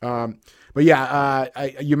 But yeah,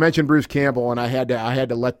 you mentioned Bruce Campbell, and I had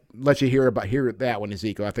to let you hear that one,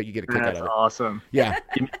 Ezekiel. I thought you get a kick out of it. That's awesome. Yeah,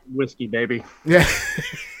 Give me whiskey, baby. yeah.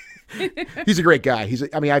 He's a great guy.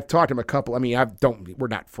 I've talked to him a couple. We're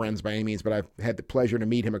not friends by any means, but I've had the pleasure to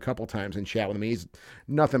meet him a couple times and chat with him. He's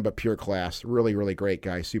nothing but pure class. Really, really great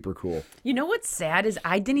guy. Super cool. You know what's sad is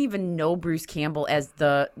I didn't even know Bruce Campbell as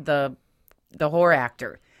the horror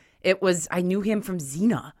actor. I knew him from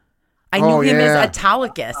Xena. I knew him as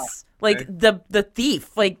Autolycus, like the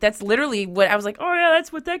thief. Like that's literally what I was like. Oh yeah,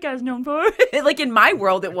 that's what that guy's known for. Like in my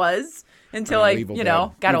world, it was until I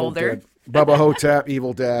got older. Dead. Bubba Hotep,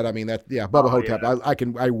 Evil Dead. Bubba Hotep.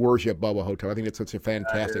 Yeah. I worship Bubba Hotep. I think it's such a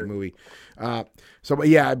fantastic movie. But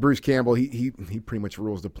yeah, Bruce Campbell. He pretty much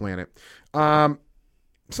rules the planet. So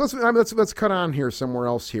let's cut on here somewhere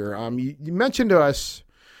else here. You mentioned to us.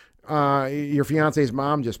 Your fiance's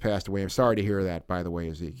mom just passed away. I'm sorry to hear that, by the way,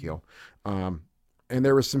 Ezekiel. And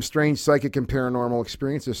there was some strange psychic and paranormal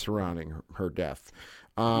experiences surrounding her death.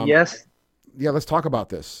 Yes. Yeah, let's talk about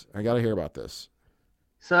this. I got to hear about this.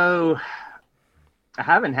 So I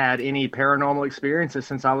haven't had any paranormal experiences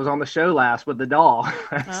since I was on the show last with the doll.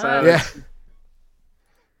 So yeah.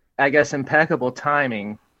 I guess impeccable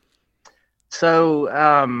timing. So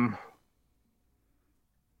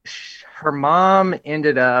her mom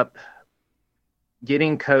ended up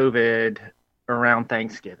getting COVID around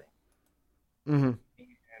Thanksgiving. Mm-hmm.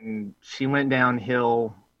 And she went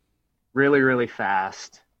downhill really, really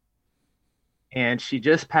fast. And she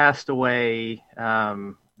just passed away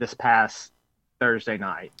this past Thursday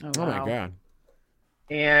night. Oh my God.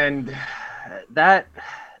 And that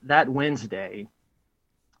Wednesday,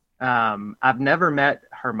 I've never met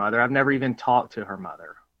her mother. I've never even talked to her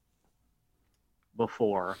mother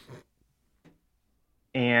before.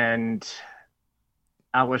 And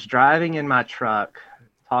I was driving in my truck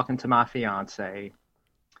talking to my fiance,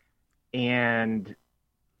 and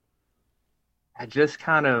I just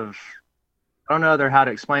kind of, I don't know how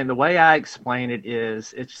to explain it. The way I explain it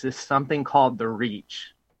is it's just something called the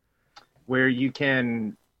reach, where you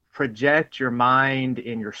can project your mind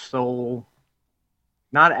and your soul,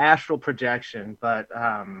 not astral projection, but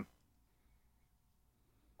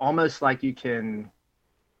almost like you can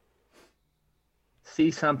see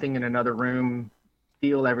something in another room,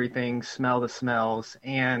 feel everything, smell the smells.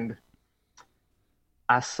 And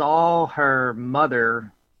I saw her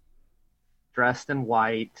mother dressed in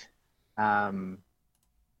white, standing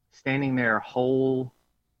there whole,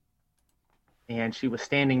 and she was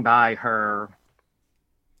standing by her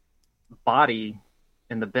body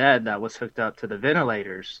in the bed that was hooked up to the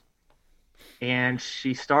ventilators. And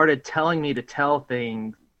she started telling me to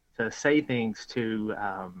say things to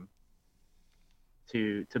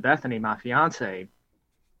Bethany, my fiance.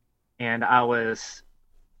 And I was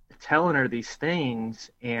telling her these things,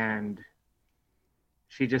 and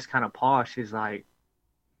she just kind of paused. She's like,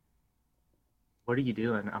 "What are you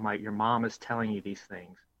doing?" I'm like, "Your mom is telling you these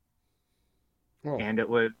things." Whoa. And it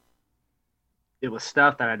was it was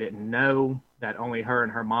stuff that I didn't know, that only her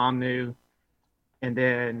and her mom knew. And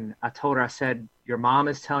then I told her, I said, your mom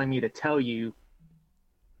is telling me to tell you,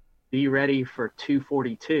 be ready for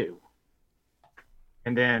 242.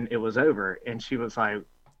 And then it was over. And she was like,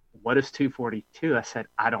 what is 242? I said,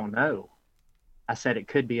 I don't know. I said, it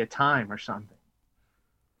could be a time or something.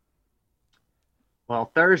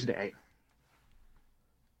 Well, Thursday,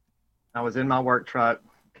 I was in my work truck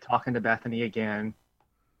talking to Bethany again.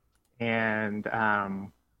 And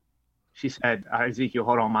she said, Ezekiel,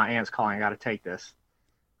 hold on, my aunt's calling. I got to take this.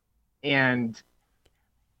 And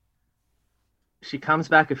she comes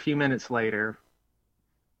back a few minutes later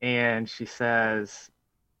and she says,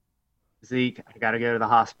 Zeke, I got to go to the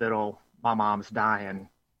hospital. My mom's dying.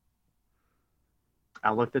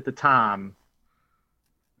 I looked at the time.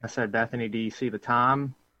 I said, Bethany, do you see the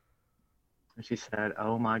time? And she said,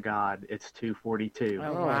 oh my God, it's 2:42.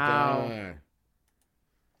 Oh, my wow. God.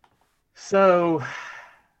 So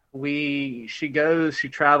she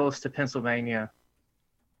travels to Pennsylvania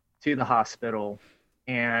to the hospital,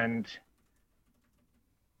 and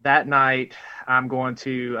that night I'm going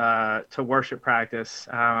to worship practice.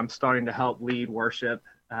 I'm starting to help lead worship,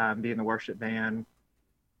 be in the worship band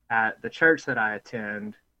at the church that I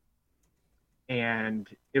attend. And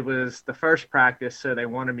it was the first practice, so they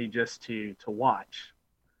wanted me just to watch.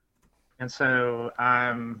 And so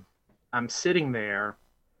I'm sitting there,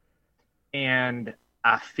 and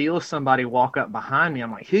I feel somebody walk up behind me.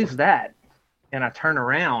 I'm like, who's that? And I turn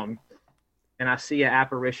around, and I see an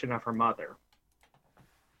apparition of her mother.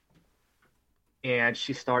 And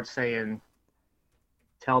she starts saying,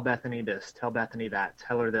 tell Bethany this, tell Bethany that,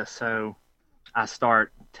 tell her this. So I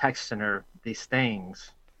start texting her these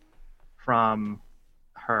things from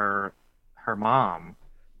her mom.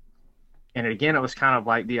 And again, it was kind of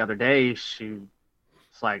like the other day, it's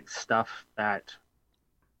like stuff that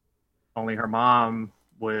only her mom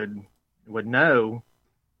would know.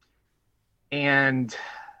 And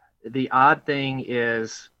the odd thing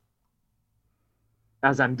is,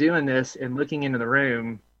 as I'm doing this and looking into the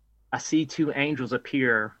room, I see two angels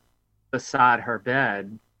appear beside her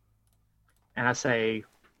bed. And I say,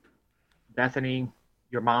 Bethany,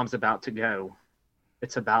 your mom's about to go.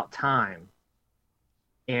 It's about time.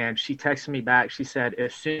 And she texted me back. She said,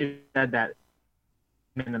 as soon as you said that,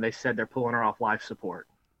 and they said they're pulling her off life support.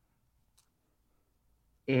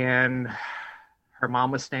 And her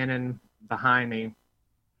mom was standing behind me,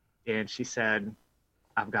 and she said,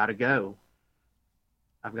 I've got to go.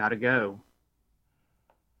 I've got to go.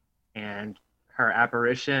 And her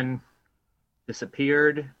apparition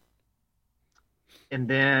disappeared. And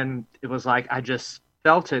then it was like I just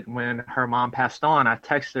felt it when her mom passed on. I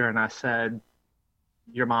texted her and I said,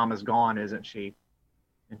 your mom is gone, isn't she?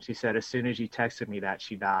 And she said, as soon as you texted me that,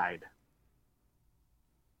 she died.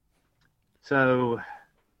 So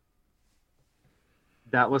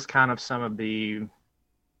that was kind of some of the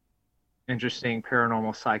interesting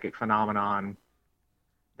paranormal psychic phenomenon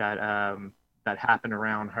that happened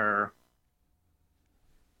around her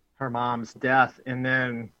mom's death. And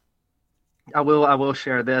then I will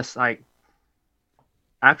share this. Like,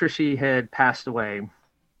 after she had passed away,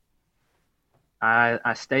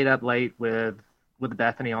 I stayed up late with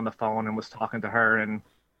Bethany on the phone and was talking to her and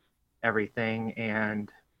everything.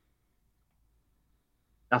 And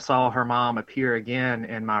I saw her mom appear again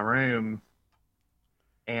in my room.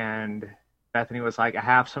 And Bethany was like, I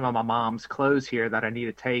have some of my mom's clothes here that I need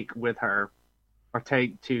to take with her, or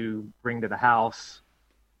take to bring to the house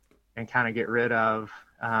and kind of get rid of.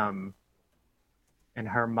 And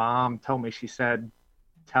her mom told me, she said,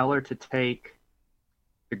 tell her to take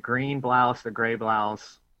the green blouse, the gray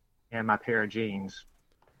blouse, and my pair of jeans.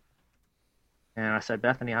 And I said,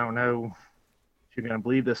 Bethany, I don't know if you're going to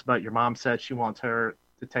believe this, but your mom said she wants her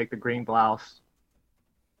to take the green blouse,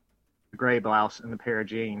 the gray blouse, and the pair of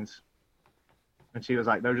jeans. And she was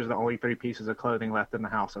like, those are the only 3 pieces of clothing left in the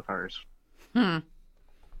house of hers.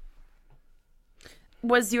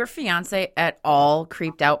 Was your fiance at all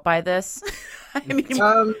creeped out by this? I mean,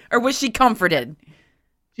 or was she comforted?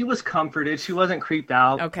 She was comforted. She wasn't creeped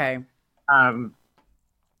out. Okay.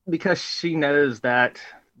 Because she knows that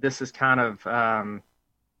this is kind of,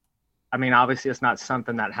 I mean, obviously it's not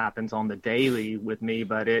something that happens on the daily with me,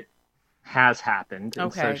 but it has happened. And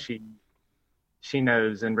Okay. so she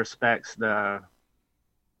knows and respects the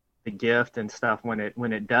gift and stuff when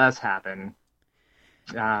it does happen.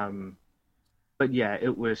 But yeah,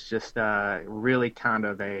 it was just really kind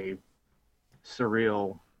of a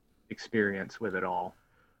surreal experience with it all.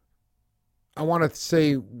 I want to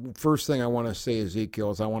say, first thing I want to say,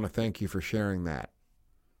 Ezekiel, is I want to thank you for sharing that.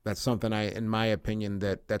 That's something in my opinion,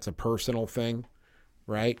 that's a personal thing,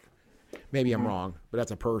 right? Maybe I'm wrong, but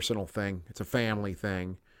that's a personal thing. It's a family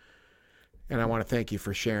thing. And I want to thank you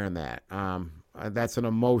for sharing that. That's an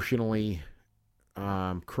emotionally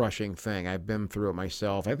crushing thing. I've been through it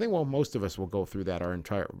myself. I think, well, most of us will go through that our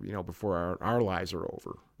entire, before our lives are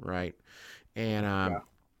over, right? And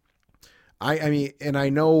I mean, and I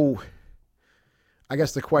know, I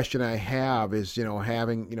guess the question I have is,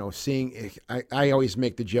 seeing, I always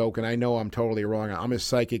make the joke, and I know I'm totally wrong. I'm as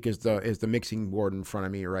psychic as the mixing board in front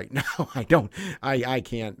of me right now. I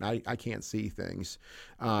can't see things.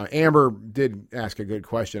 Amber did ask a good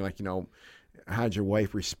question, like, how'd your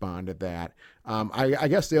wife respond to that? I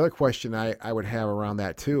guess the other question I would have around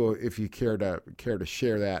that too, if you care to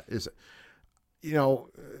share that, is,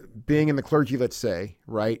 being in the clergy, let's say,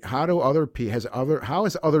 right? How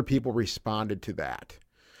has other people responded to that,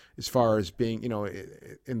 as far as being,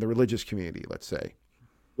 in the religious community, let's say?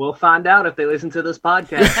 We'll find out if they listen to this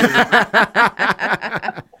podcast.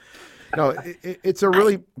 No, it's a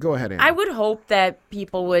really. Go ahead, Anna. I would hope that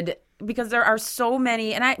people would, because there are so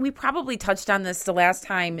many, and we probably touched on this the last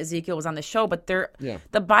time Ezekiel was on the show, but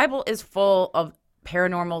the Bible is full of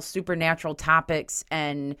paranormal, supernatural topics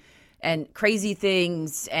and crazy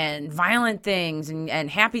things and violent things and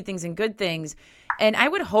happy things and good things. And I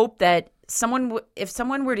would hope that if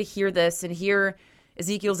someone were to hear this and hear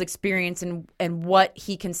Ezekiel's experience and what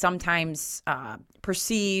he can sometimes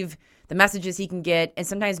perceive, the messages he can get, and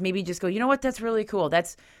sometimes maybe just go, you know what, that's really cool.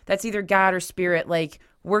 That's either God or spirit, like,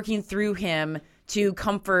 working through him to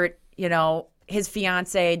comfort, his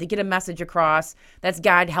fiance, to get a message across. That's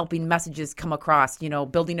God helping messages come across,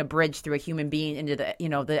 building a bridge through a human being into the,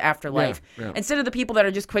 the afterlife. Yeah. Instead of the people that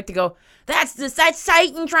are just quick to go, that's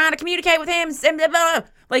Satan trying to communicate with him, blah, blah, blah.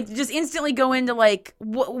 Like, just instantly go into like,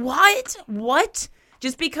 what?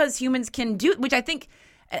 Just because humans can do, which I think,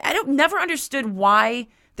 never understood why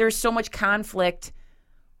there's so much conflict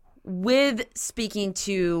with speaking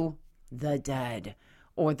to the dead,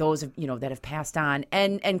 or those that have passed on,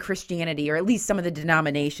 and Christianity, or at least some of the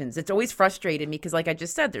denominations. It's always frustrated me because, like I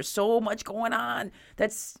just said, there's so much going on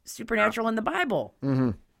that's supernatural in the Bible.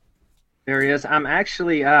 Mm-hmm. There is. I'm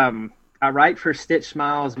actually I write for Stitch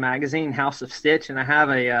Smiles magazine, House of Stitch, and I have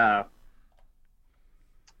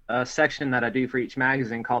a section that I do for each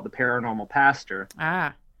magazine called The Paranormal Pastor.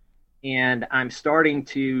 And I'm starting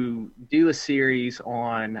to do a series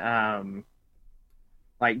on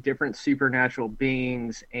like different supernatural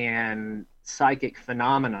beings and psychic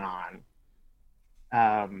phenomenon.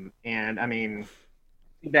 And I mean,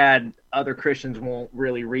 that other Christians won't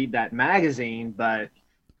really read that magazine, but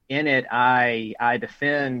in it, I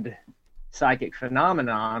defend psychic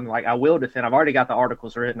phenomenon. Like, I will defend. I've already got the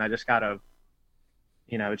articles written. I just got to,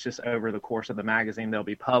 it's just over the course of the magazine, they'll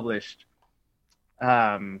be published.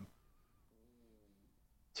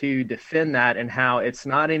 To defend that, and how it's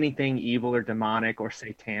not anything evil or demonic or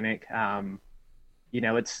satanic.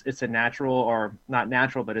 It's a natural, or not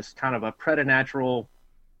natural, but it's kind of a preternatural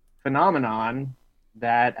phenomenon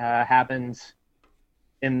that happens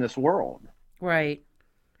in this world. Right.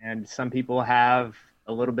 And some people have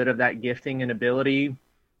a little bit of that gifting and ability,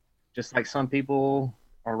 just like some people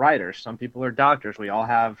are writers, some people are doctors. We all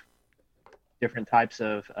have different types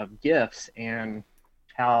of gifts, and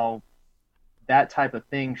how that type of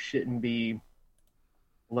thing shouldn't be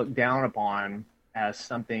looked down upon as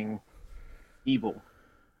something evil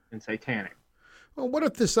and satanic. Well, what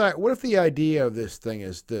if the idea of this thing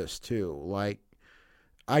is this too? Like,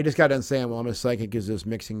 I just got done saying, well, I'm a psychic, is this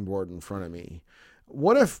mixing board in front of me.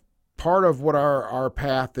 What if part of what our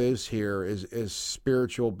path is here is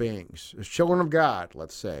spiritual beings, as children of God,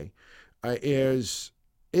 let's say, is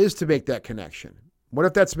to make that connection? What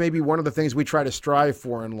if that's maybe one of the things we try to strive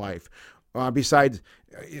for in life? Besides,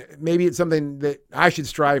 maybe it's something that I should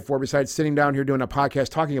strive for, besides sitting down here doing a podcast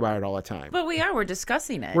talking about it all the time. But we're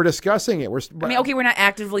discussing it. We're discussing it. We're not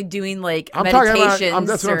actively doing like I'm meditations.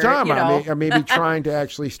 That's what I'm talking about. I may be trying to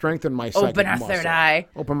actually strengthen my psychic open our muscle. third eye.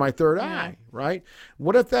 Open my third eye, right?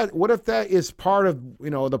 What if that is part of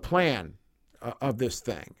the plan of this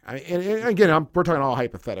thing? And again, we're talking all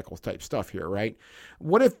hypothetical type stuff here, right?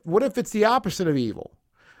 What if it's the opposite of evil?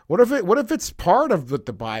 What if it's part of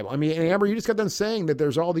the Bible? I mean, Amber, you just got done saying that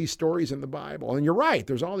there's all these stories in the Bible, and you're right.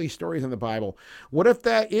 There's all these stories in the Bible. What if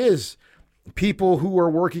that is people who are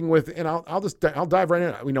working with, and I'll dive right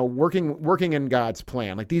in. Working in God's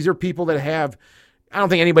plan. Like, these are people that have. I don't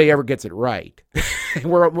think anybody ever gets it right,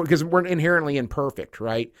 because we're inherently imperfect,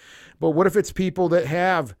 right? But what if it's people that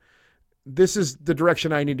have? This is the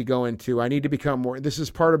direction I need to go into. I need to become more. This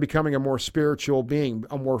is part of becoming a more spiritual being,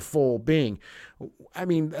 a more full being. I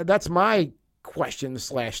mean, that's my question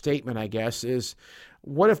 / statement, I guess, is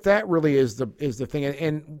what if that really is the thing?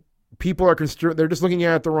 And people are they're just looking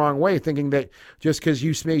at it the wrong way, thinking that just because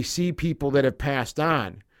you may see people that have passed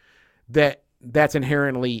on, that's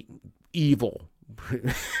inherently evil,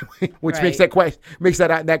 which Right. makes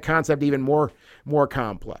that concept even more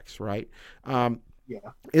complex, right? Yeah.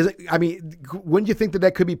 Is it? I mean, wouldn't you think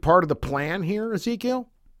that could be part of the plan here, Ezekiel?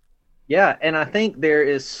 Yeah, and I think there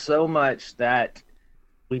is so much that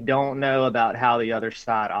we don't know about how the other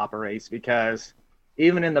side operates, because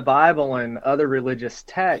even in the Bible and other religious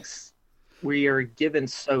texts, we are given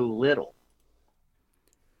so little.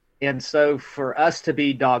 And so for us to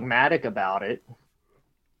be dogmatic about it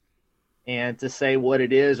and to say what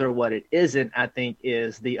it is or what it isn't, I think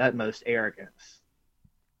is the utmost arrogance.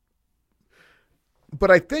 But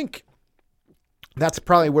I think that's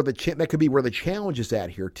probably where that could be where the challenge is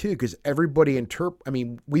at here too, because everybody I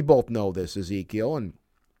mean, we both know this, Ezekiel, and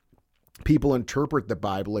people interpret the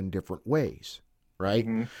Bible in different ways, right?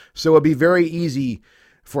 Mm-hmm. So it'd be very easy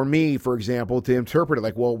for me, for example, to interpret it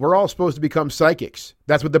like, well, we're all supposed to become psychics.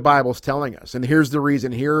 That's what the Bible's telling us. And here's the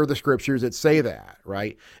reason. Here are the scriptures that say that,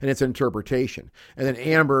 right? And it's interpretation. And then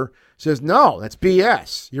Amber says, no, that's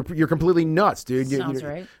BS. You're completely nuts, dude. Sounds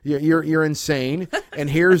right. You're insane. And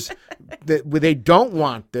here's they don't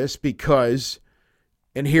want this because,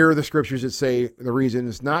 and here are the scriptures that say the reason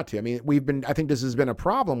is not to. I mean, I think this has been a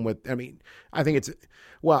problem with, I think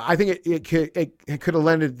it could have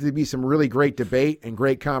lended to be some really great debate and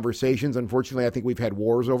great conversations. Unfortunately, I think we've had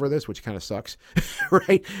wars over this, which kind of sucks,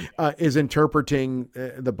 right? Is interpreting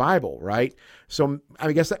the Bible, right? So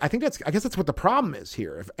I guess that's what the problem is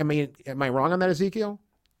here. Am I wrong on that, Ezekiel?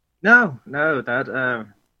 No,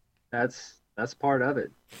 that's part of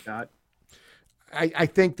it, Scott. I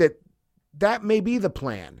think that may be the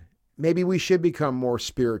plan. Maybe we should become more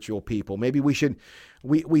spiritual people. Maybe we should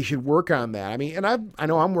work on that. I mean, and I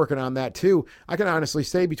know I'm working on that too. I can honestly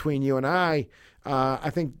say between you and I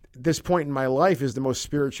think this point in my life is the most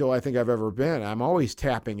spiritual I think I've ever been. I'm always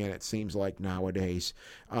tapping in, it seems like nowadays.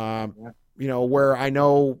 Where I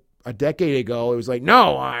know a decade ago it was like,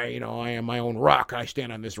 no, I am my own rock. I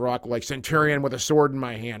stand on this rock like centurion with a sword in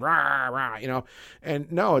my hand. Rah, rah,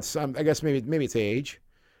 And no, it's I guess maybe it's age,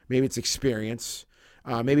 maybe it's experience.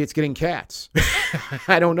 Maybe it's getting cats.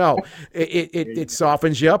 I don't know. It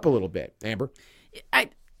softens you up a little bit, Amber. I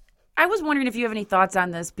was wondering if you have any thoughts on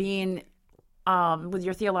this, being with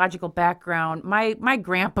your theological background. My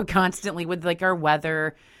grandpa constantly, with like our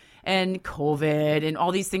weather and COVID and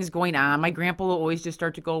all these things going on, my grandpa will always just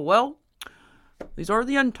start to go, well, these are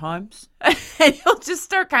the end times. And he'll just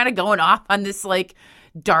start kind of going off on this like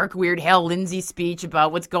dark, weird Hal Lindsey speech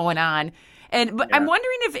about what's going on. But yeah. I'm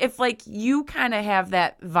wondering if like you kind of have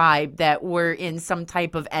that vibe that we're in some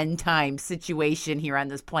type of end time situation here on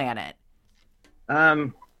this planet.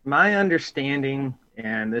 My understanding,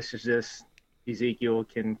 and this is just Ezekiel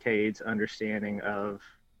Kincaid's understanding of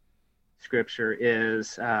Scripture,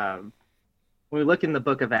 is when we look in the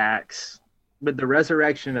book of Acts, with the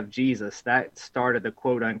resurrection of Jesus, that started the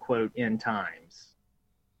quote unquote end times.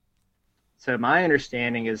 So my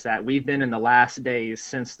understanding is that we've been in the last days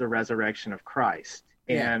since the resurrection of Christ.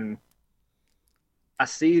 Yeah. And I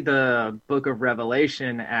see the book of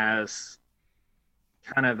Revelation as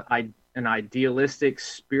kind of an idealistic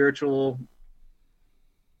spiritual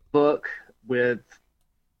book with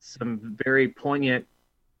some very poignant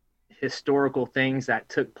historical things that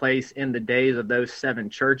took place in the days of those 7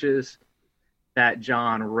 churches that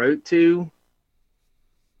John wrote to.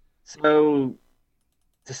 So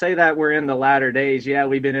to say that we're in the latter days, yeah,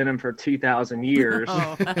 we've been in them for 2,000 years.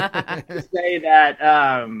 To say that,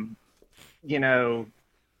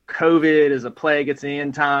 COVID is a plague, it's the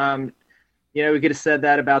end time. We could have said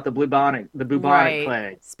that about the bubonic right.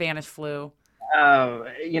 plague, Spanish flu.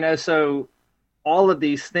 So all of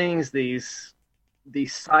these things, these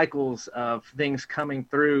cycles of things coming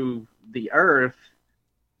through the earth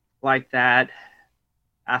like that,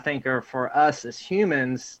 I think are for us as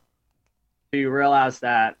humans to realize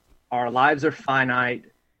that our lives are finite.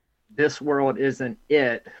 This world isn't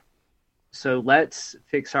it. So let's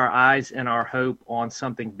fix our eyes and our hope on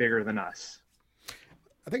something bigger than us.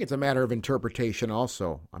 I think it's a matter of interpretation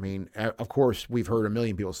also. I mean, of course, we've heard a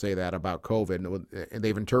million people say that about COVID, and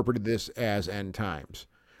they've interpreted this as end times.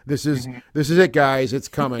 This is it, guys. It's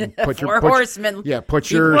coming. Put your horsemen. Yeah, put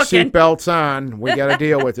your seatbelts on. We got to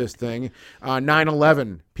deal with this thing.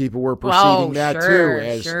 9/11. People were perceiving that too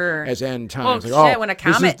as end times. Well, like, when a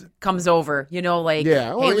comet comes over,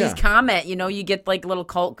 Halley's Comet. You get like little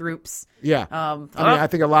cult groups. Yeah. I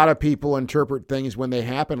think a lot of people interpret things when they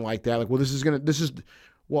happen like that. Like, well,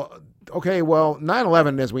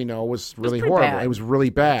 9/11, as we know, was really horrible. Bad. It was really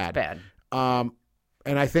bad. It's bad.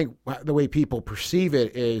 And I think the way people perceive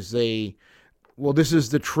it is this is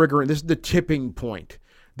the trigger, this is the tipping point.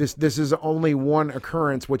 This is only one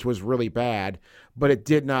occurrence, which was really bad, but it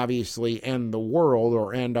didn't obviously end the world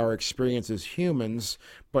or end our experience as humans.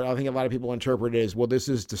 But I think a lot of people interpret it as, well, this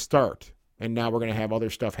is the start, and now we're going to have other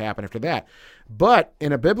stuff happen after that. But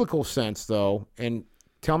in a biblical sense, though, and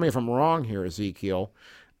tell me if I'm wrong here, Ezekiel,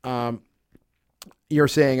 you're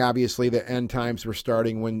saying obviously the end times were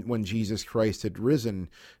starting when Jesus Christ had risen.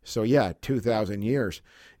 So yeah, 2,000 years.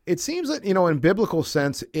 It seems that, in biblical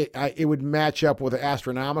sense, it would match up with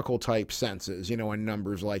astronomical type senses, in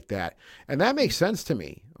numbers like that. And that makes sense to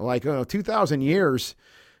me. Like, 2,000 years,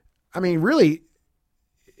 I mean, really,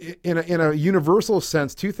 in a universal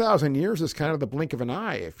sense, 2,000 years is kind of the blink of an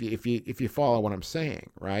eye, if you follow what I'm saying,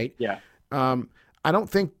 right? Yeah. I don't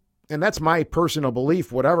think, and that's my personal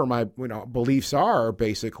belief, whatever my beliefs are,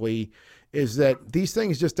 basically, is that these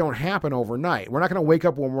things just don't happen overnight. We're not going to wake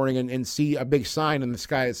up one morning and see a big sign in the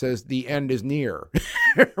sky that says the end is near,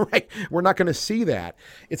 right? We're not going to see that.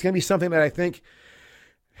 It's going to be something that I think,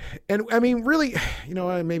 and I mean, really,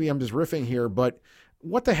 maybe I'm just riffing here, but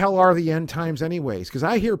what the hell are the end times anyways? Because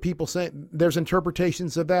I hear people say there's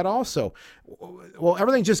interpretations of that also. Well,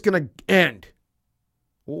 everything's just going to end.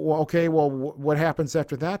 Well, okay, well, what happens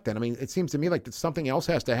after that then? I mean, it seems to me like something else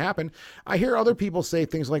has to happen. I hear other people say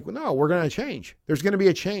things like, no, we're going to change. There's going to be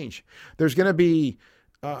a change. There's going to be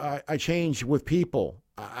a change with people.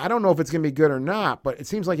 I don't know if it's going to be good or not, but it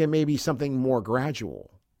seems like it may be something more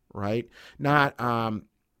gradual, right? Not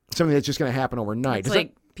something that's just going to happen overnight. It's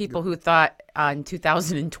like people who thought in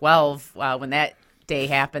 2012, when that day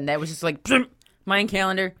happened, that was just like, Mayan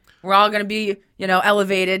calendar. We're all going to be,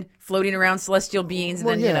 elevated, floating around celestial beings.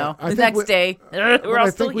 And then, the next day, we're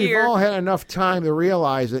all still here. We've all had enough time to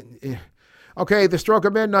realize that, okay, the stroke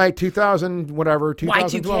of midnight, 2000, whatever,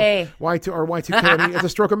 2012. Y2K. Or Y2K. I mean, at the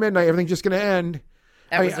stroke of midnight, everything's just going to end.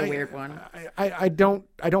 That was a weird one. I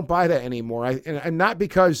don't buy that anymore. And not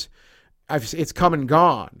because it's come and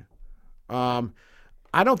gone. I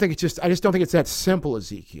just don't think it's that simple,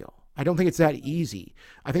 Ezekiel. I don't think it's that easy.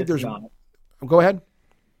 I think there's. Not. Go ahead.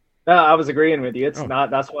 No, I was agreeing with you. It's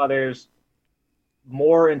not. That's why there's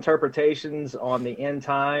more interpretations on the end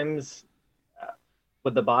times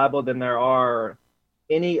with the Bible than there are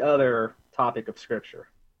any other topic of Scripture.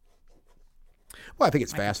 Well, I think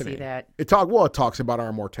it's fascinating. It talks about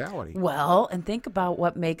our mortality. Well, and think about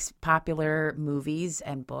what makes popular movies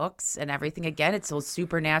and books and everything. Again, it's those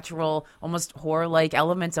supernatural, almost horror-like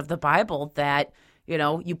elements of the Bible that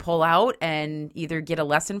you pull out and either get a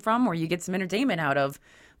lesson from or you get some entertainment out of.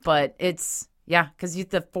 But it's because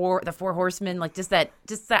the four horsemen, like just the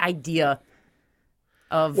idea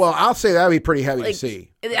of. Well, I'll say that would be pretty heavy to see.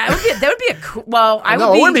 That would be a cool. Well, it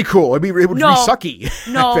wouldn't be cool. It would be sucky.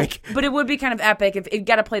 No, I think. But it would be kind of epic if it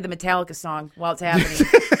got to play the Metallica song while it's happening.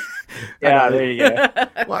 Yeah, there you go.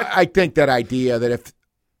 Well, I think that idea that if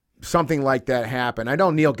something like that happened, I know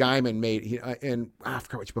Neil Gaiman made I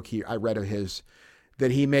forgot which book I read of his that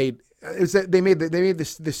he made. Is that they made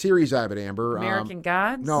the series out of it, Amber? American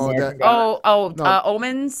Gods? No.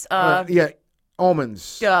 Omens.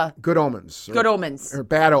 Omens. Good Omens. Good Omens. Or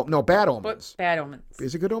Bad Omens. Bad Omens.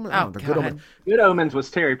 Is it Good Omens? Oh, Good Omens. Good Omens was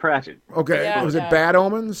Terry Pratchett. Okay, was it Bad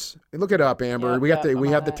Omens? Look it up, Amber. We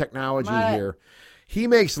have the technology here. He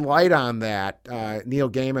makes light on that. Neil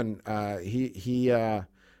Gaiman.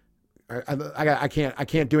 I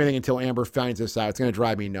can't do anything until Amber finds this out. It's going to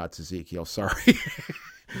drive me nuts, Ezekiel. Sorry.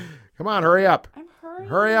 Come on, hurry up. I'm hurrying.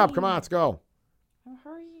 Hurry up. Come on, let's go. I'm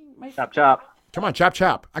hurrying. Chop, chop. Come on, chop,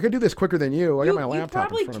 chop. I can do this quicker than you. I got my laptop in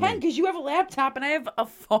front of me. You probably can because you have a laptop and I have a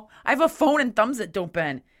phone. I have a phone and thumbs that don't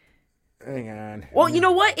bend. Hang on. Well, you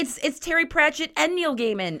know what? It's Terry Pratchett and Neil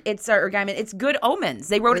Gaiman. It's Good Omens.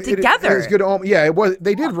 They wrote it together. It is Good Omens. Yeah, it was.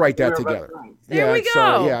 They did write that together. There we go.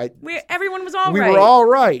 So, everyone was all right. We were all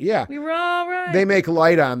right. Yeah. We were all right. They make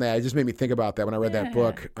light on that. It just made me think about that when I read that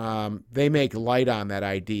book. They make light on that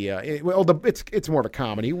idea. It's more of a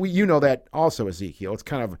comedy. You know that also, Ezekiel. It's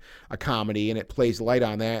kind of a comedy, and it plays light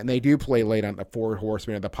on that. And they do play light on the four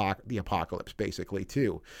horsemen of the apocalypse, basically,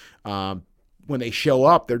 too. When they show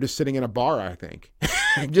up, they're just sitting in a bar, I think,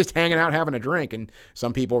 just hanging out, having a drink, and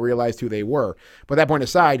some people realized who they were. But that point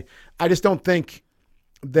aside, I just don't think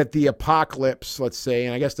that the apocalypse, let's say,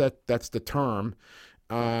 and I guess that's the term,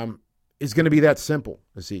 is going to be that simple,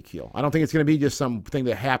 Ezekiel. I don't think it's going to be just something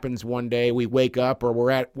that happens one day. We wake up, or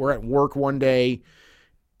we're at work one day,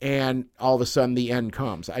 and all of a sudden the end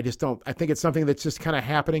comes. I just don't. I think it's something that's just kind of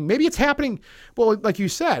happening. Maybe it's happening. Well, like you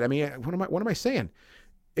said. I mean, what am I saying?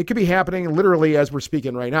 It could be happening literally as we're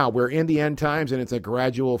speaking right now. We're in the end times, and it's a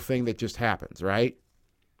gradual thing that just happens, right?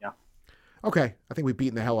 Yeah. Okay, I think we've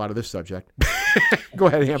beaten the hell out of this subject. Go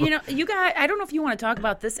ahead, Amber. You know, you got, I don't know if you want to talk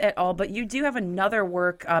about this at all, but you do have another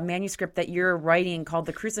work, manuscript that you're writing called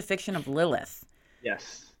The Crucifixion of Lilith.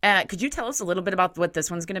 Yes. Could you tell us a little bit about what this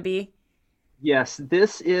one's going to be? Yes,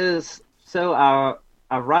 this is so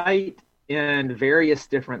I write in various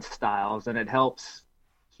different styles, and it helps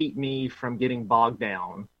keep me from getting bogged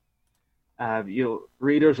down.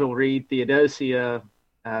 Readers will read Theodosia,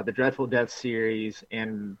 the Dreadful Death series,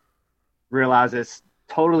 and realize it's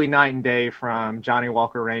totally night and day from Johnny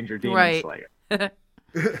Walker Ranger Demon Slayer.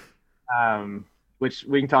 Which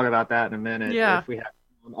we can talk about that in a minute if we have.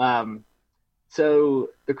 So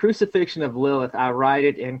The Crucifixion of Lilith, I write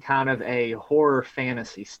it in kind of a horror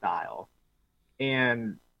fantasy style.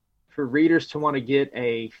 And for readers to want to get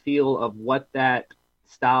a feel of what that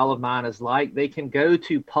style of mine is like, they can go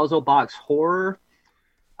to Puzzle Box Horror.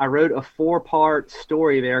 I wrote a 4-part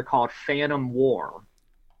story there called Phantom War,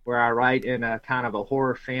 where I write in a kind of a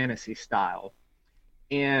horror fantasy style.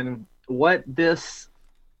 And what this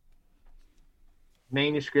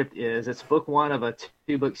manuscript is, it's book 1 of a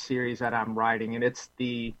 2-book series that I'm writing, and it's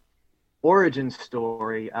the origin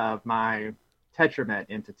story of my Tetramet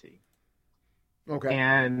entity. Okay.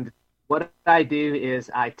 And what I do is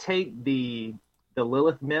I take the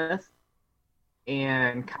Lilith myth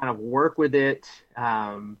and kind of work with it,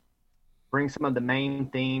 bring some of the main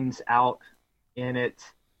themes out in it.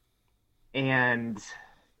 And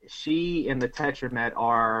she and the Tetramet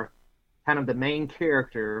are kind of the main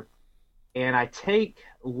character. And I take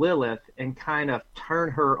Lilith and kind of turn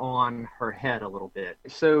her on her head a little bit.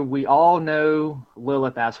 So we all know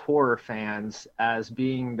Lilith as horror fans as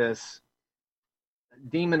being this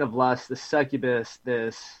demon of lust, this succubus,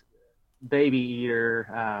 this baby eater,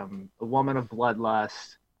 a woman of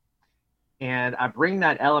bloodlust. And I bring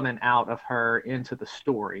that element out of her into the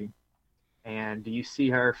story. And you see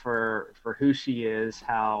her for who she is,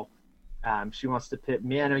 how she wants to pit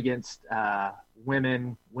men against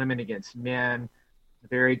women, women against men,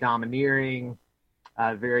 very domineering,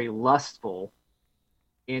 very lustful.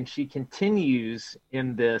 And she continues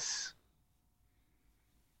in this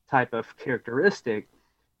type of characteristic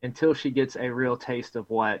until she gets a real taste of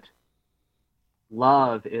what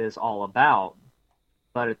love is all about.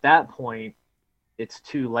 But at that point, it's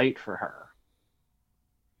too late for her.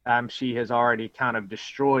 She has already kind of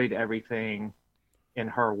destroyed everything in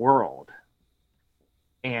her world.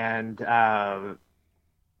 And the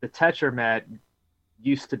Tetramet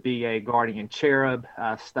used to be a guardian cherub.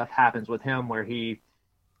 Stuff happens with him where he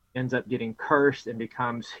ends up getting cursed and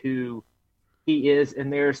becomes who he is.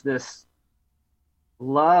 And there's this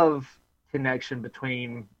love connection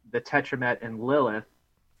between the Tetramet and Lilith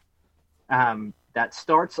that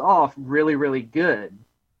starts off really, really good.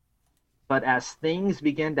 But as things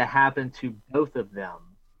begin to happen to both of them,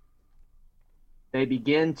 they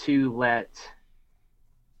begin to let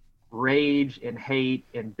rage and hate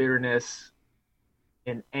and bitterness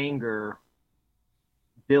and anger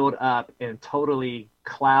build up and totally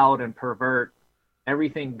cloud and pervert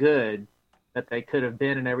everything good that they could have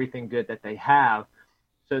been and everything good that they have,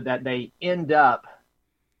 so that they end up,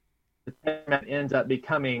 the Tetramet ends up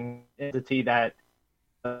becoming an entity that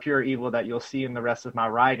pure evil that you'll see in the rest of my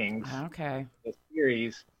writings. Okay. The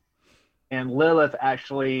series. And Lilith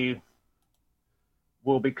actually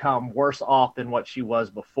will become worse off than what she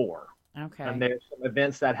was before. Okay. And there's some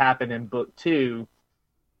events that happen in book 2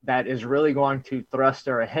 that is really going to thrust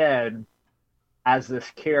her ahead as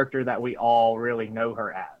this character that we all really know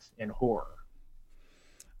her as in horror.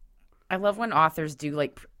 I love when authors do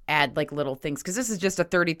add little things, because this is just a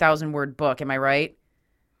 30,000 word book. Am I right?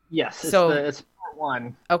 Yes. It's part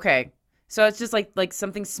 1. Okay. So it's just like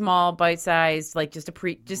something small, bite-sized, just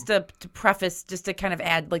to preface, just to kind of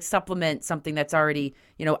add, supplement something that's already,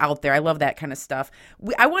 out there. I love that kind of stuff.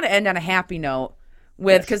 I want to end on a happy note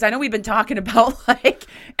because I know we've been talking about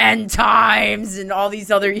end times and all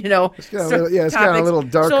these other, it's got a little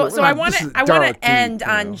dark. So I want to end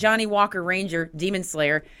on Johnny Walker Ranger, Demon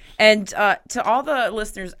Slayer, and to all the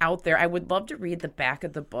listeners out there, I would love to read the back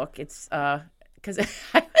of the book. It's because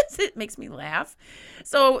it makes me laugh.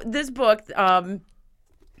 So this book, how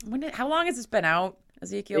long has this been out,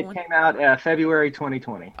 Ezekiel? It came out February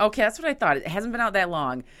 2020. Okay, that's what I thought. It hasn't been out that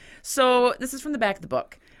long. So this is from the back of the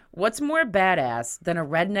book. What's more badass than a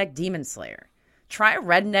redneck demon slayer? Try a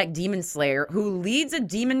redneck demon slayer who leads a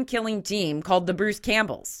demon-killing team called the Bruce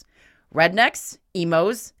Campbells. Rednecks,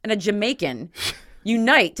 emos, and a Jamaican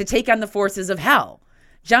unite to take on the forces of hell.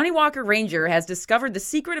 Johnny Walker Ranger has discovered the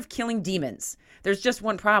secret of killing demons. There's just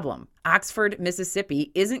one problem. Oxford,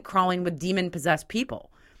 Mississippi isn't crawling with demon-possessed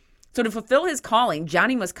people. So to fulfill his calling,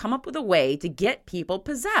 Johnny must come up with a way to get people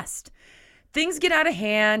possessed. Things get out of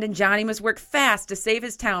hand, and Johnny must work fast to save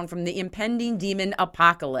his town from the impending demon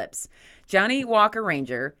apocalypse. Johnny Walker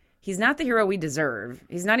Ranger, he's not the hero we deserve.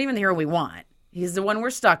 He's not even the hero we want. He's the one we're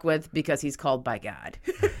stuck with because he's called by God.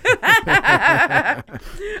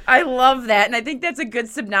 I love that, and I think that's a good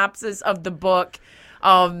synopsis of the book.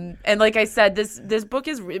 And like I said, this book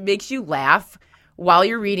makes you laugh while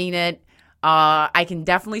you're reading it. I can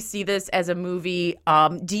definitely see this as a movie.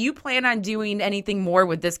 Do you plan on doing anything more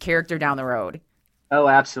with this character down the road? Oh,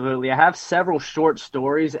 absolutely. I have several short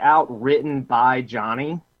stories out written by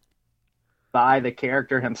Johnny, by the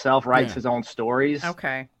character himself, writes his own stories.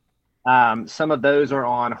 Okay. Some of those are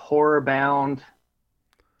on horrorbound.net.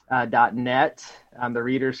 The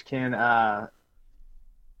readers can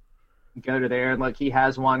go to there and look. He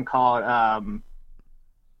has one called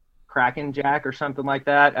Kraken Jack or something like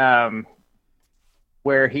that,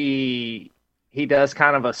 where he does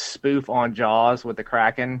kind of a spoof on Jaws with the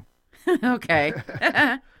Kraken. Okay.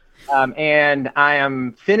 And I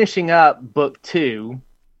am finishing up book 2.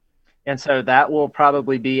 And so that will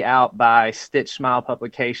probably be out by Stitch Smile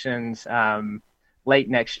Publications late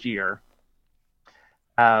next year.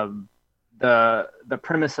 The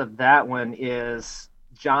premise of that one is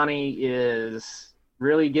Johnny is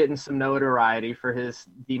really getting some notoriety for his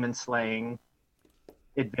demon slaying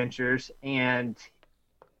adventures, and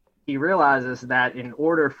he realizes that in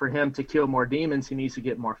order for him to kill more demons, he needs to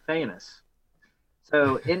get more famous.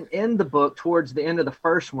 So in the book, towards the end of the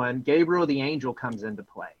first one, Gabriel the angel comes into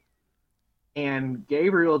play. And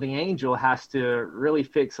Gabriel the angel has to really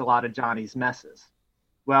fix a lot of Johnny's messes.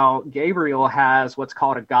 Well, Gabriel has what's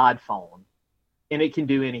called a God phone, and it can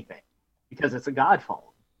do anything because it's a God phone.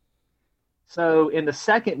 So in the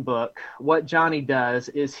second book, what Johnny does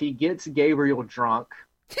is he gets Gabriel drunk.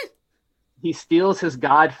 He steals his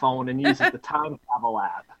God phone and uses the time travel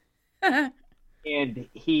app. And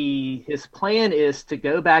his plan is to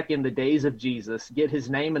go back in the days of Jesus, get his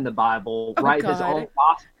name in the Bible, write his own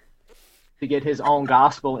gospel, to get his own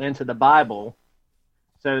gospel into the Bible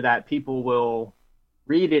so that people will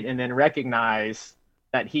read it and then recognize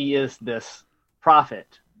that he is this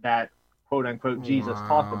prophet that, quote unquote, Jesus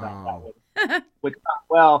talked about. Which,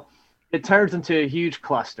 well, it turns into a huge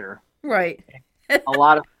cluster. Right. A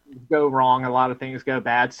lot of things go wrong. A lot of things go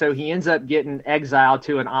bad. So he ends up getting exiled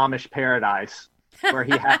to an Amish paradise where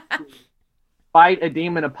he has to fight a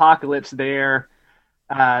demon apocalypse there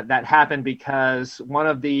that happened because one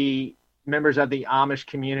of the members of the Amish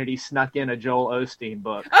community snuck in a Joel Osteen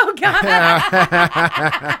book. Oh, God.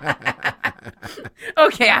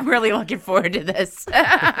 Okay, I'm really looking forward to this.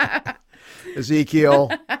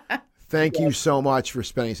 Ezekiel, thank you so much for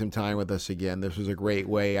spending some time with us again. This was a great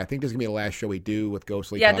way. I think this is going to be the last show we do with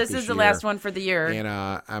Ghostly Talk this is the year. last one for the year. And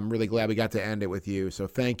I'm really glad we got to end it with you. So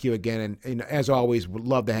thank you again. And as always, would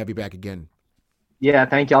love to have you back again. Yeah,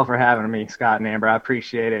 thank y'all for having me, Scott and Amber. I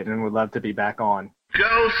appreciate it and would love to be back on.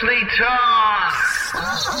 Ghostly Talk!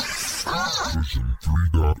 Version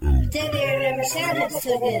 3.0. Then they never sounded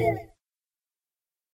so good.